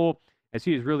Howell, as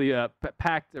he has really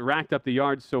racked up the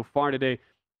yards so far today.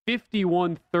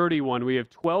 51-31. We have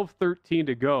 12:13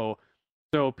 to go.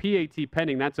 So PAT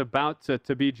pending. That's about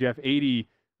to be, Jeff,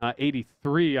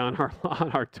 83 on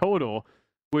our total,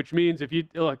 which means if you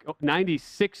look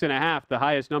 96.5, the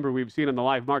highest number we've seen on the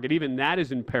live market, even that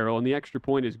is in peril, and the extra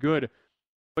point is good.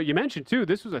 But you mentioned too,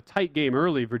 this was a tight game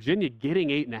early. Virginia getting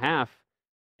 8.5,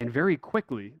 and very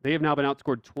quickly they have now been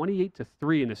outscored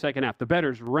 28-3 in the second half. The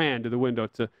bettors ran to the window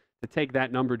to take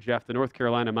that number, Jeff. The North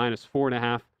Carolina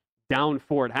 -4.5. Down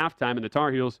 4 at halftime, and the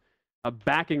Tar Heels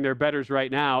backing their bettors right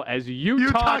now as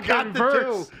Utah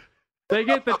converts. They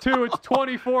get the 2. It's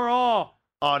 24-all.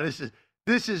 Oh, this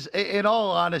is in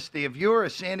all honesty, if you're a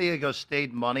San Diego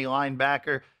State money line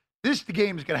backer, this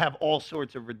game is going to have all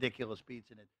sorts of ridiculous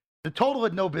beats in it. The total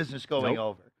had no business going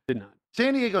over. Did not.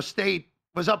 San Diego State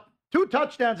was up 2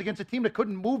 touchdowns against a team that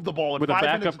couldn't move the ball in with 5 a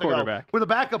minutes backup to quarterback. Go. With a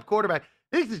backup quarterback.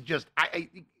 This is just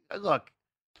look.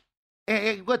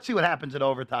 Let's see what happens in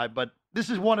overtime. But this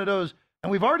is one of those,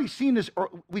 and we've already seen this.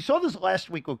 We saw this last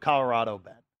week with Colorado,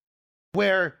 Ben,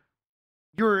 where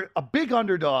you're a big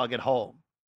underdog at home,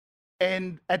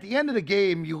 and at the end of the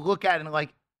game, you look at it and like,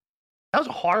 that was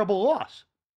a horrible loss,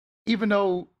 even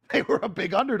though they were a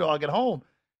big underdog at home.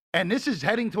 And this is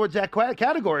heading towards that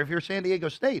category if you're San Diego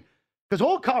State, because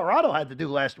all Colorado had to do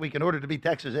last week in order to beat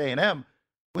Texas A&M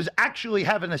was actually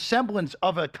having a semblance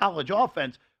of a college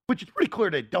offense, which is pretty clear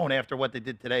they don't after what they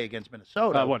did today against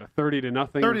Minnesota. What, a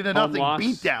 30-0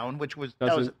 beatdown, which was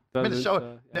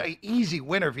Minnesota. Easy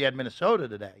winner if you had Minnesota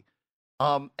today.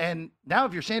 And now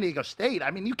if you're San Diego State,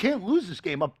 I mean, you can't lose this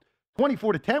game up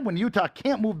 24-10 when Utah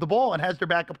can't move the ball and has their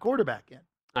backup quarterback in.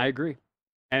 I agree.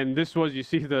 And this was, you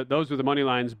see, those were the money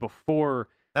lines before.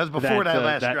 That was before that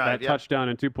last drive. That touchdown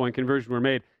and 2-point conversion were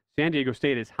made. San Diego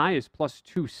State as high as plus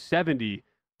 270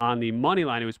 on the money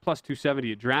line. It was plus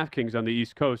 270 at DraftKings on the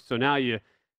East Coast. So now you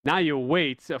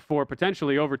wait for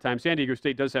potentially overtime. San Diego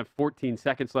State does have 14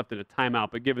 seconds left in a timeout,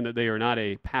 but given that they are not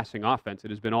a passing offense,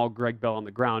 it has been all Greg Bell on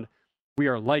the ground. We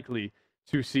are likely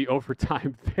to see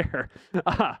overtime there.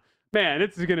 Man,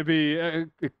 this is going to be a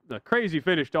crazy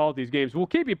finish to all of these games. We'll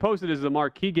keep you posted as the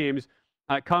marquee games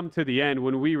come to the end.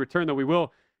 When we return, though, we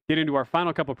will get into our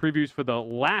final couple previews for the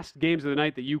last games of the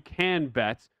night that you can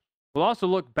bet. We'll also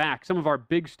look back some of our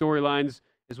big storylines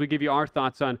as we give you our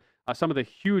thoughts on some of the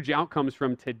huge outcomes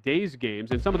from today's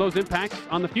games and some of those impacts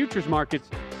on the futures markets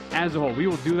as a whole. We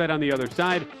will do that on the other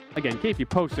side. Again, keep you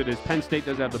posted as Penn State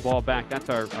does have the ball back. That's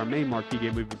our main marquee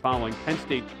game we've been following. Penn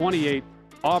State 28,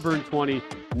 Auburn 20,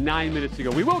 9 minutes to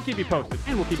go. We will keep you posted,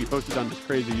 and we'll keep you posted on this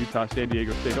crazy Utah-San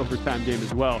Diego State overtime game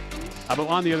as well. But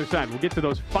on the other side, we'll get to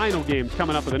those final games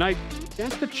coming up of the night.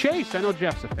 That's the chase. I know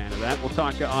Jeff's a fan of that. We'll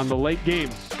talk on the late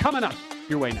games coming up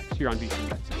your way next here on VSiN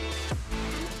Bet.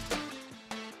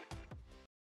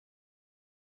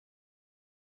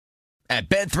 At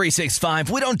Bet365,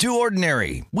 we don't do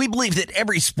ordinary. We believe that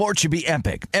every sport should be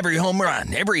epic. Every home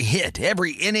run, every hit,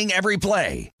 every inning, every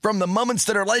play. From the moments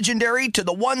that are legendary to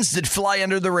the ones that fly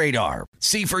under the radar.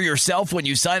 See for yourself when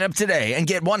you sign up today and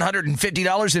get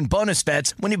 $150 in bonus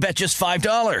bets when you bet just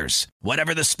 $5.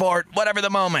 Whatever the sport, whatever the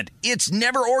moment, it's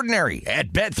never ordinary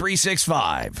at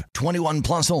Bet365. 21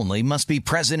 plus only. Must be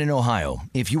present in Ohio.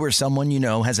 If you or someone you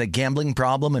know has a gambling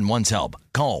problem and wants help,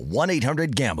 call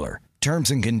 1-800-GAMBLER.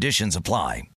 Terms and conditions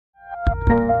apply.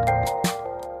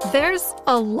 There's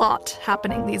a lot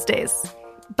happening these days,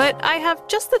 but I have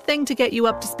just the thing to get you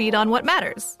up to speed on what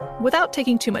matters without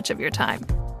taking too much of your time.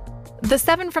 The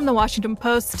 7 from the Washington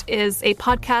Post is a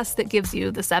podcast that gives you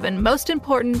the 7 most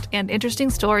important and interesting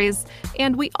stories,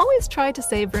 and we always try to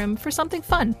save room for something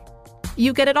fun.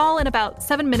 You get it all in about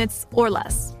 7 minutes or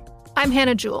less. I'm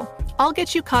Hannah Jewell. I'll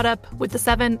get you caught up with the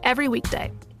 7 every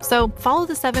weekday. So follow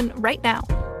the 7 right now.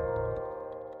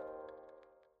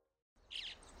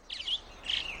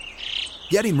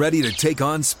 Getting ready to take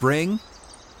on spring?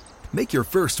 Make your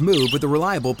first move with the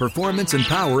reliable performance and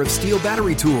power of Steel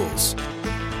battery tools.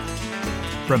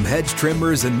 From hedge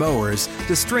trimmers and mowers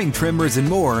to string trimmers and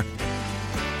more,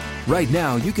 right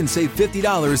now you can save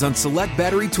 $50 on select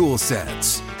battery tool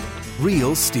sets.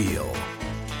 Real Steel.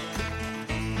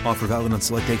 Offer valid on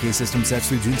select AK system sets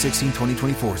through June 16,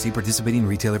 2024. See participating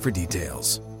retailer for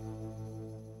details.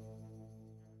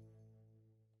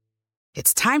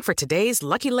 It's time for today's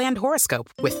Lucky Land horoscope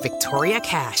with Victoria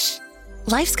Cash.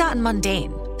 Life's gotten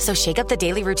mundane, so shake up the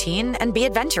daily routine and be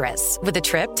adventurous with a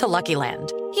trip to Lucky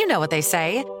Land. You know what they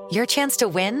say, your chance to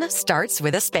win starts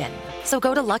with a spin. So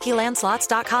go to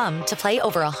LuckyLandSlots.com to play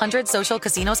over 100 social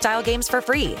casino-style games for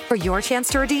free for your chance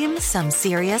to redeem some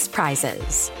serious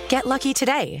prizes. Get lucky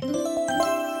today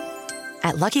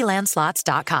at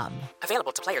LuckyLandSlots.com.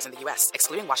 Available to players in the U.S.,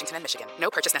 excluding Washington and Michigan. No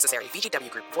purchase necessary.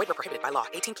 VGW Group. Void where prohibited by law.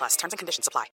 18+. Terms and conditions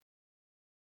apply.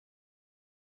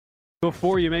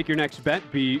 Before you make your next bet,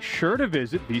 be sure to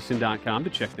visit VSiN.com to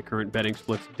check the current betting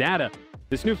splits data.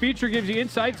 This new feature gives you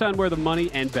insights on where the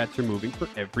money and bets are moving for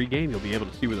every game. You'll be able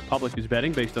to see where the public is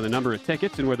betting based on the number of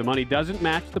tickets and where the money doesn't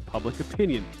match the public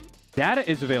opinion. Data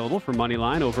is available for money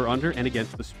line, over, under, and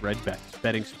against the spread bets.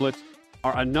 Betting splits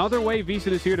are another way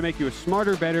VSiN is here to make you a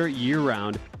smarter, better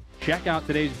year-round. Check out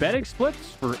today's betting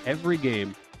splits for every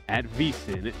game at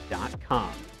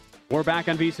VSiN.com. We're back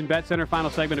on VSiN Bet Center, final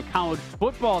segment of college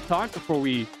football talk before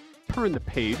we turn the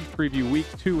page, preview week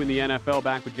 2 in the NFL.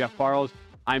 Back with Jeff Parles.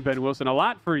 I'm Ben Wilson. A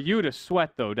lot for you to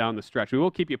sweat, though, down the stretch. We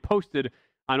will keep you posted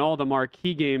on all the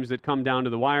marquee games that come down to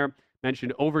the wire.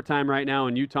 Mentioned overtime right now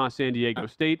in Utah, San Diego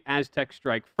State. Aztecs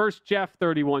strike first, Jeff,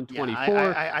 31-24.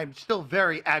 Yeah, I'm still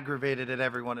very aggravated at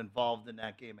everyone involved in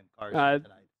that game in Carson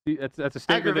tonight. That's a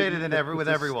statement. Aggravated with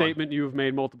everyone. Statement you've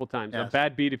made multiple times. Yes. A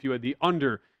bad beat if you had the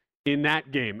under in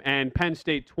that game. And Penn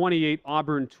State 28,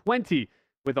 Auburn 20,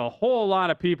 with a whole lot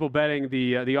of people betting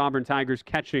the Auburn Tigers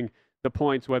catching the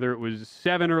points, whether it was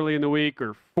 7 early in the week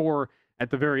or 4 at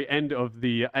the very end of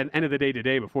the day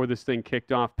today before this thing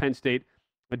kicked off. Penn State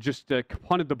just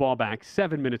punted the ball back,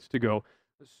 7 minutes to go.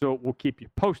 So we'll keep you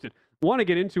posted. Want to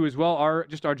get into as well our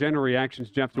general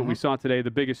reactions, Jeff, to what we saw today, the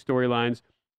biggest storylines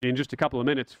in just a couple of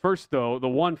minutes. First, though, the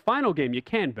one final game you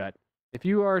can bet. If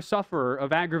you are a sufferer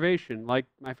of aggravation, like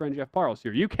my friend Jeff Parles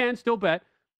here, you can still bet.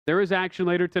 There is action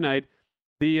later tonight.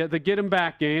 The get 'em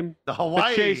back game, the Hawaii,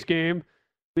 the Chase game,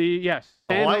 San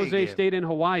Hawaii Jose game. State and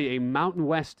Hawaii, a Mountain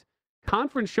West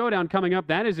Conference showdown coming up.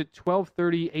 That is at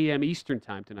 12:30 a.m. Eastern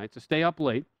time tonight. So stay up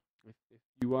late if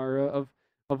you are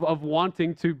of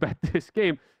wanting to bet this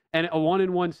game. And a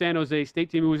 1-1 San Jose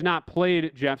State team who has not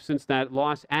played, Jeff, since that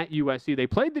loss at USC. They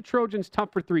played the Trojans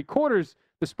tough for 3 quarters.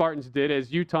 The Spartans did,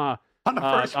 as Utah on the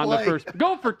first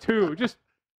go for 2. just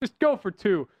go for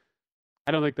 2.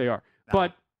 I don't think they are. No.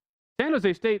 But San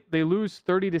Jose State, they lose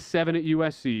 30-7 at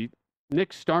USC.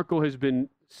 Nick Starkel has been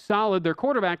solid. Their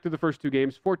quarterback through the first 2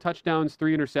 games, 4 touchdowns,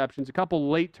 3 interceptions, a couple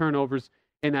late turnovers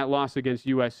in that loss against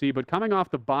USC. But coming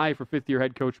off the bye for 5th-year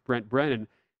head coach Brent Brennan,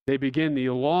 they begin the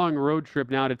long road trip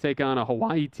now to take on a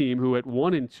Hawaii team who at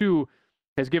 1-2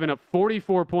 has given up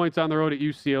 44 points on the road at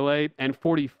UCLA and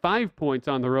 45 points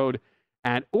on the road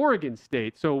at Oregon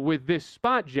State. So with this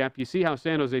spot, Jeff, you see how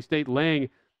San Jose State laying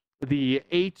the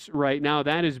 8 right now.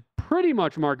 That is pretty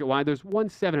much market wide. There's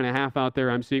 7.5 out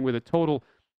there I'm seeing with a total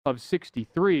of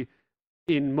 63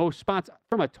 in most spots.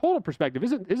 From a total perspective,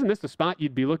 isn't this the spot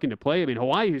you'd be looking to play? I mean,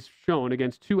 Hawaii has shown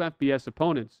against 2 FBS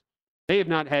opponents, they have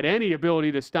not had any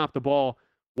ability to stop the ball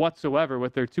whatsoever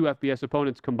with their 2 FBS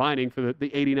opponents combining for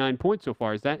the 89 points so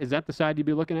far. Is that the side you'd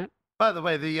be looking at? By the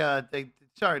way,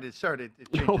 sorry to change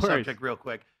the subject real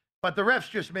quick, but the refs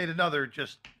just made another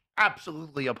just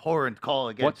absolutely abhorrent call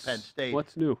against Penn State.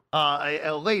 What's new?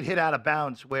 A late hit out of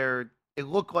bounds where it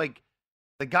looked like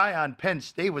the guy on Penn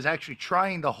State was actually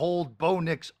trying to hold Bo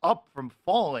Nix up from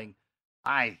falling.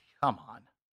 Come on.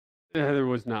 There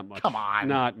was not much. Come on.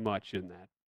 Not much in that.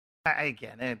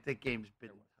 Again, the game's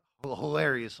been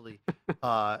hilariously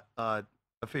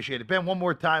officiated. Ben, one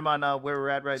more time on where we're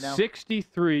at right now.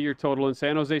 63 your total in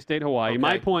San Jose State, Hawaii. Okay.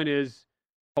 My point is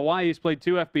Hawaii has played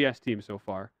 2 FBS teams so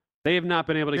far. They have not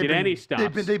been able to get any stops.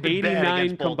 They've been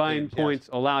 89 combined points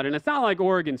allowed. And it's not like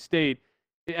Oregon State.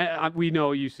 We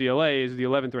know UCLA is the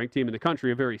 11th ranked team in the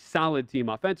country, a very solid team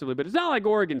offensively, but it's not like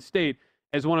Oregon State,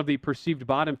 as one of the perceived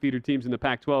bottom feeder teams in the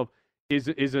Pac-12,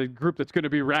 is a group that's going to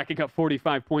be racking up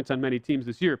 45 points on many teams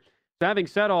this year. So having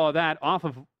said all of that, off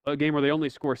of a game where they only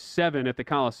score 7 at the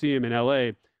Coliseum in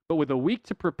LA, but with a week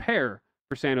to prepare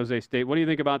for San Jose State, what do you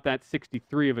think about that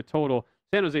 63 of a total?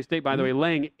 San Jose State, by the way,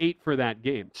 laying 8 for that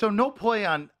game. So no play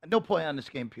on this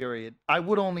game, period. I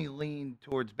would only lean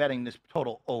towards betting this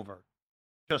total over,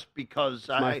 just because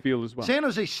I feel as well. San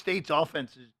Jose State's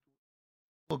offenses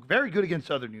look very good against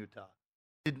Southern Utah.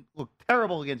 Didn't look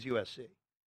terrible against USC.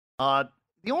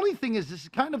 The only thing is, this is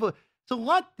it's a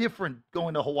lot different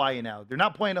going to Hawaii now. They're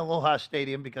not playing at Aloha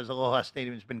Stadium because Aloha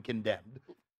Stadium has been condemned.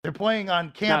 They're playing on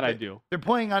campus. Not ideal. They're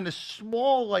playing on this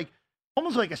small,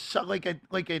 almost like a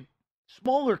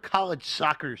smaller college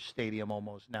soccer stadium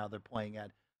almost now they're playing at.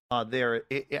 there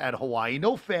at Hawaii.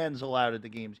 No fans allowed at the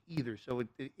games either, so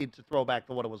it's a throwback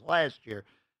to what it was last year.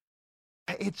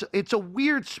 It's a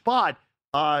weird spot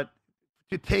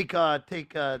to take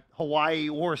Hawaii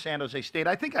or San Jose State.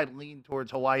 I think I'd lean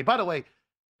towards Hawaii. By the way,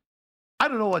 I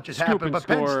don't know what just happened, but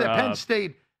Penn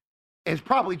State has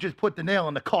probably just put the nail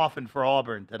in the coffin for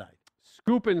Auburn tonight.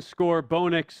 Scoop and score, Bo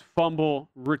Nix fumble,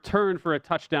 return for a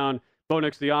touchdown. Bo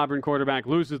Nix, the Auburn quarterback,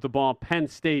 loses the ball. Penn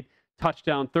State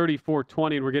touchdown,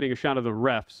 34-20, and we're getting a shot of the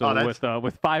ref. So with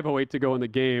 5:08 to go in the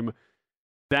game,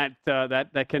 that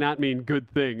cannot mean good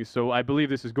things. So I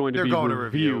believe this is going to be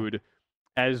reviewed.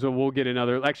 As we'll get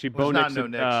another. Actually, Bo Nix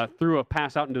threw a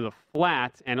pass out into the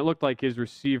flat, and it looked like his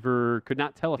receiver could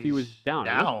not tell if he was down.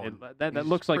 That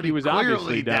looks like he was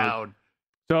obviously down.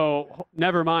 So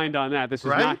never mind on that. This is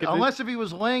not unless if he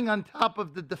was laying on top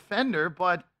of the defender,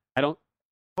 but I don't.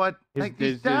 But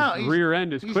his rear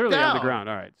end is clearly on the ground.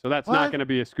 All right, so that's not going to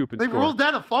be a scoop and score. They ruled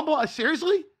that a fumble?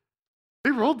 Seriously?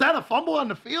 They ruled that a fumble on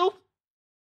the field?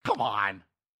 Come on.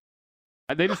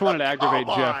 They just wanted to aggravate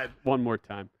Jeff one more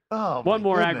time. Oh, one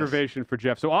more aggravation for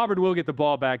Jeff. So Auburn will get the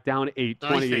ball back down 8,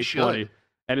 28-20.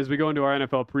 And as we go into our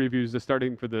NFL previews,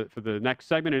 starting for the next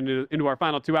segment and into our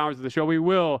final 2 hours of the show, we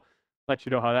will let you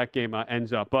know how that game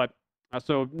ends up. But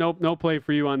so no play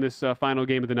for you on this final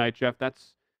game of the night, Jeff.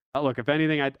 That's look. If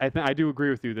anything, I do agree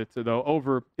with you that the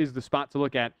over is the spot to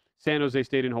look at. San Jose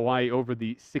State and Hawaii over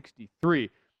the 63.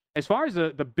 As far as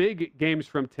the big games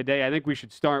from today, I think we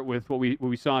should start with what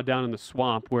we saw down in the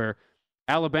swamp where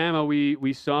Alabama,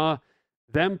 we saw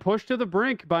them pushed to the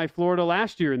brink by Florida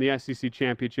last year in the SEC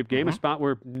championship game, a spot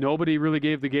where nobody really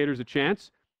gave the Gators a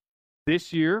chance.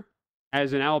 This year,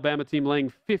 as an Alabama team laying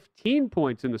 15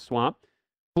 points in the swamp,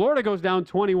 Florida goes down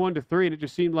 21-3, and it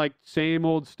just seemed like same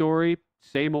old story,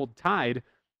 same old tide.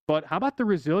 But how about the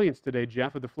resilience today,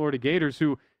 Jeff, of the Florida Gators,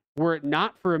 who, were it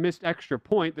not for a missed extra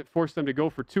point that forced them to go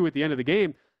for 2 at the end of the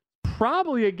game,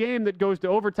 probably a game that goes to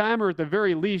overtime, or at the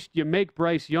very least, you make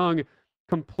Bryce Young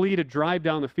complete a drive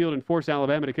down the field and force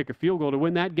Alabama to kick a field goal to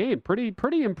win that game.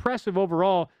 Pretty impressive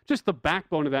overall, just the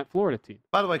backbone of that Florida team.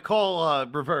 By the way, call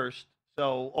reversed,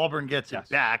 so Auburn gets it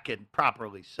back, and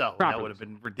properly so. That would have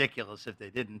been ridiculous if they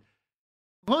didn't.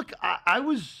 Look, I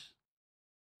was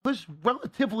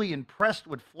relatively impressed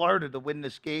with Florida to win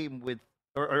this game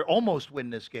or almost win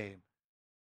this game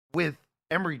with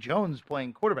Emory Jones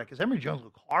playing quarterback, because Emory Jones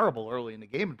looked horrible early in the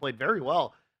game and played very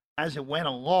well as it went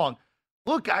along.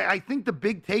 Look, I think the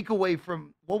big takeaway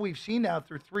from what we've seen now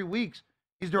through 3 weeks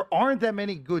is there aren't that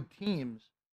many good teams.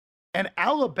 And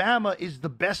Alabama is the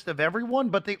best of everyone,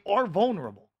 but they are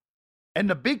vulnerable. And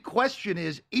the big question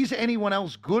is anyone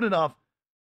else good enough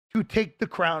to take the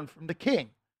crown from the king?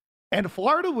 And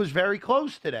Florida was very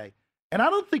close today. And I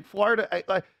don't think Florida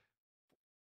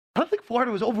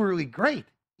was overly great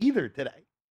either today.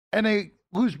 And they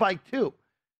lose by 2.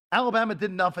 Alabama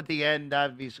did enough at the end,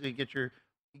 obviously,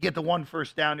 you get the 1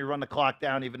 first down, you run the clock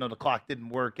down, even though the clock didn't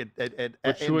work in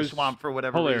the swamp for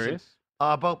whatever reason.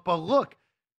 But look,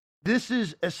 this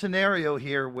is a scenario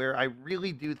here where I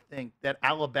really do think that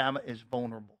Alabama is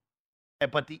vulnerable.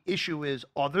 But the issue is,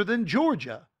 other than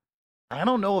Georgia, I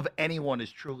don't know if anyone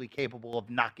is truly capable of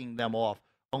knocking them off,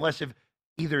 unless if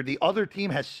either the other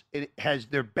team has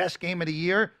their best game of the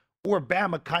year, or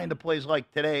Bama kind of plays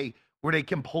like today, where they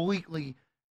completely,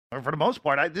 for the most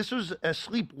part, this was a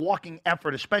sleepwalking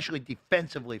effort, especially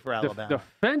defensively for Alabama.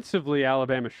 Defensively,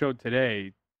 Alabama showed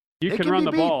today you can run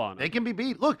the ball on them. They can be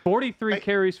beat. Look, 43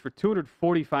 carries for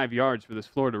 245 yards for this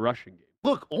Florida rushing game.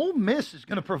 Look, Ole Miss is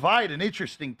going to provide an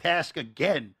interesting task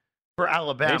again for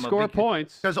Alabama. They score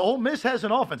points. Because Ole Miss has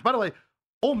an offense. By the way,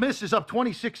 Ole Miss is up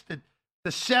 26-7,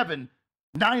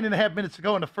 9.5 minutes to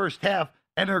go in the first half,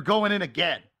 and they're going in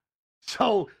again.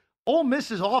 So Ole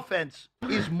Miss's offense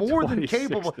is more than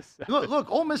capable.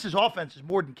 Look, Ole Miss's offense is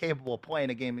more than capable of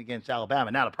playing a game against Alabama.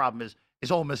 Now the problem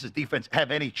is Ole Miss's defense have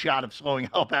any shot of slowing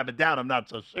Alabama down? I'm not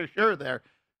so sure there.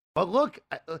 But look,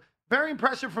 very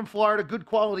impressive from Florida. Good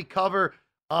quality cover.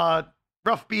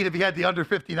 Rough beat if you had the under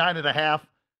 59.5.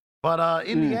 But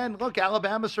in the end, look,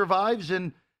 Alabama survives,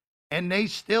 and they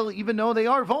still, even though they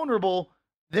are vulnerable,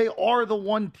 they are the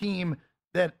one team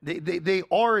that they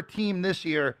are a team this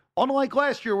year. Unlike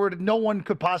last year where no one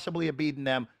could possibly have beaten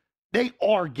them, they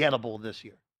are gettable this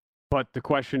year. But the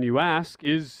question you ask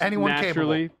is anyone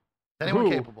naturally capable?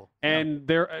 Anyone capable? And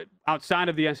they're outside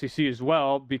of the SEC as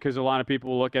well, because a lot of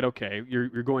people will look at, okay, you're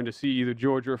going to see either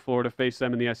Georgia or Florida face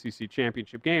them in the SEC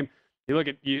championship game. You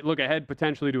look ahead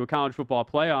potentially to a college football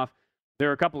playoff. There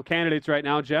are a couple of candidates right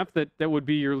now, Jeff, that would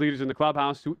be your leaders in the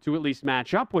clubhouse to at least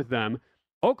match up with them.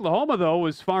 Oklahoma, though,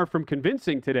 was far from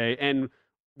convincing today, and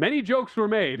many jokes were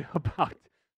made about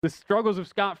the struggles of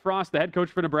Scott Frost, the head coach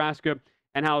for Nebraska,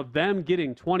 and how them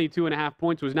getting 22.5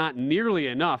 points was not nearly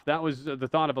enough. That was the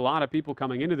thought of a lot of people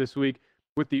coming into this week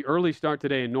with the early start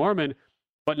today in Norman.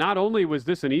 But not only was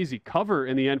this an easy cover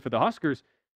in the end for the Huskers,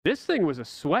 this thing was a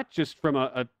sweat just from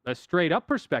a straight-up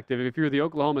perspective. If you're the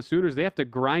Oklahoma Sooners, they have to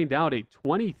grind out a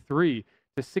 23-16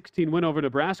 win over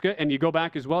Nebraska. And you go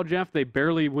back as well, Jeff, they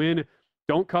barely win,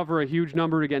 don't cover a huge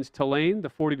number against Tulane, the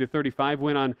 40-35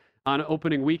 win on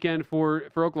opening weekend for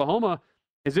Oklahoma.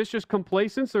 Is this just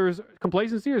complacency, or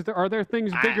are there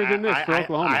things bigger than this for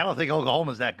Oklahoma? I don't think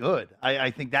Oklahoma's that good.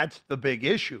 I think that's the big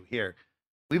issue here.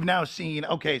 We've now seen,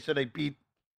 so they beat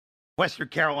Western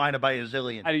Carolina by a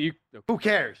zillion. Who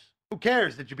cares? Who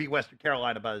cares that you beat Western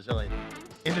Carolina by a zillion?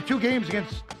 In the two games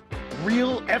against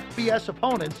real FBS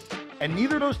opponents, and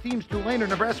neither of those teams, Tulane or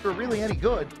Nebraska, are really any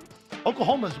good.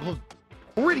 Oklahoma's looked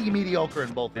pretty mediocre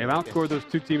in both. They've outscored those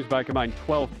two teams by a combined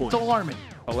 12 points. It's alarming.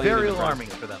 Very alarming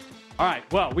for them. All right,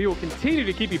 well, we will continue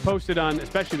to keep you posted on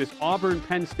especially this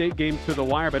Auburn-Penn State game to the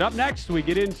wire. But up next, we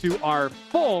get into our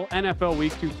full NFL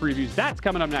Week 2 previews. That's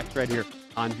coming up next right here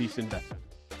on VSiN Bet.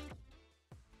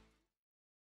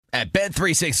 At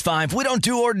Bet365, we don't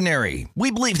do ordinary. We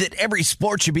believe that every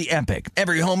sport should be epic.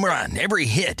 Every home run, every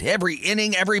hit, every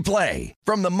inning, every play.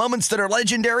 From the moments that are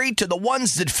legendary to the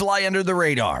ones that fly under the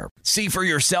radar. See for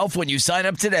yourself when you sign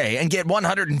up today and get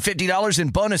 $150 in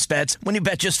bonus bets when you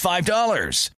bet just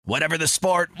 $5. Whatever the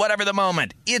sport, whatever the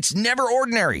moment, it's never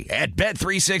ordinary at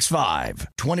Bet365.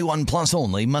 21 plus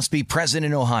only. Must be present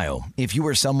in Ohio. If you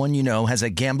or someone you know has a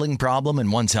gambling problem and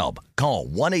wants help, call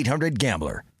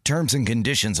 1-800-GAMBLER. Terms and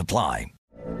conditions apply.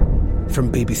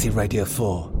 From BBC Radio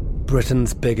 4,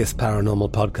 Britain's biggest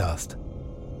paranormal podcast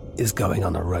is going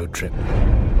on a road trip.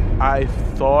 I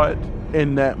thought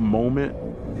in that moment,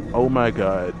 oh my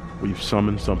God, we've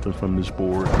summoned something from this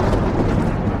board.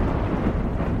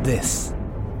 This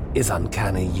is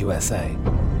Uncanny USA.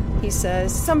 He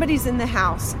says, somebody's in the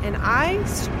house, and I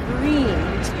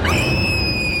screamed...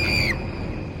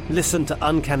 Listen to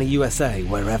Uncanny USA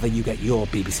wherever you get your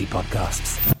BBC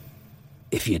podcasts,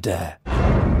 if you dare.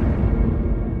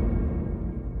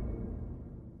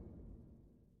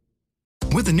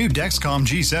 With the new Dexcom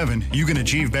G7, you can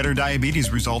achieve better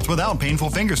diabetes results without painful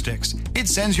finger sticks. It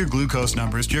sends your glucose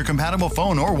numbers to your compatible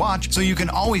phone or watch so you can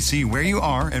always see where you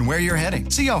are and where you're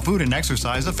heading. See how food and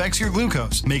exercise affects your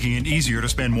glucose, making it easier to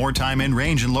spend more time in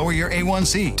range and lower your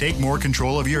A1C. Take more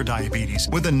control of your diabetes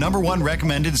with the #1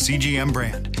 recommended CGM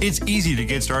brand. It's easy to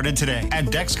get started today at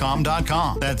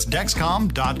Dexcom.com. That's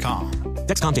Dexcom.com.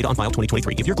 Dexcom data on file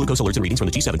 2023. If your glucose alerts and readings from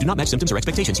the G7 do not match symptoms or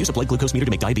expectations, use a blood glucose meter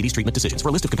to make diabetes treatment decisions. For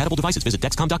a list of compatible devices, visit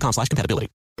Dexcom.com/compatibility.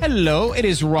 Hello, it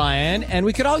is Ryan, and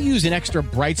we could all use an extra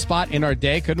bright spot in our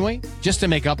day, couldn't we? Just to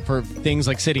make up for things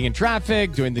like sitting in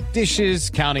traffic, doing the dishes,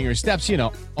 counting your steps,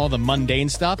 all the mundane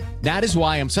stuff. That is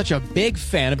why I'm such a big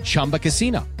fan of Chumba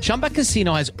Casino. Chumba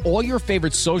Casino has all your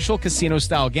favorite social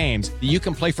casino-style games that you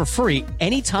can play for free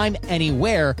anytime,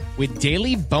 anywhere with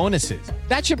daily bonuses.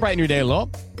 That should brighten your day a little.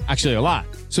 Actually, a lot.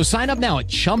 So sign up now at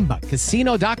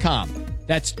ChumbaCasino.com.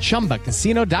 That's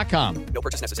ChumbaCasino.com. No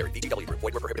purchase necessary. VGW Group.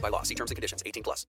 Void where prohibited by law. See terms and conditions. 18+.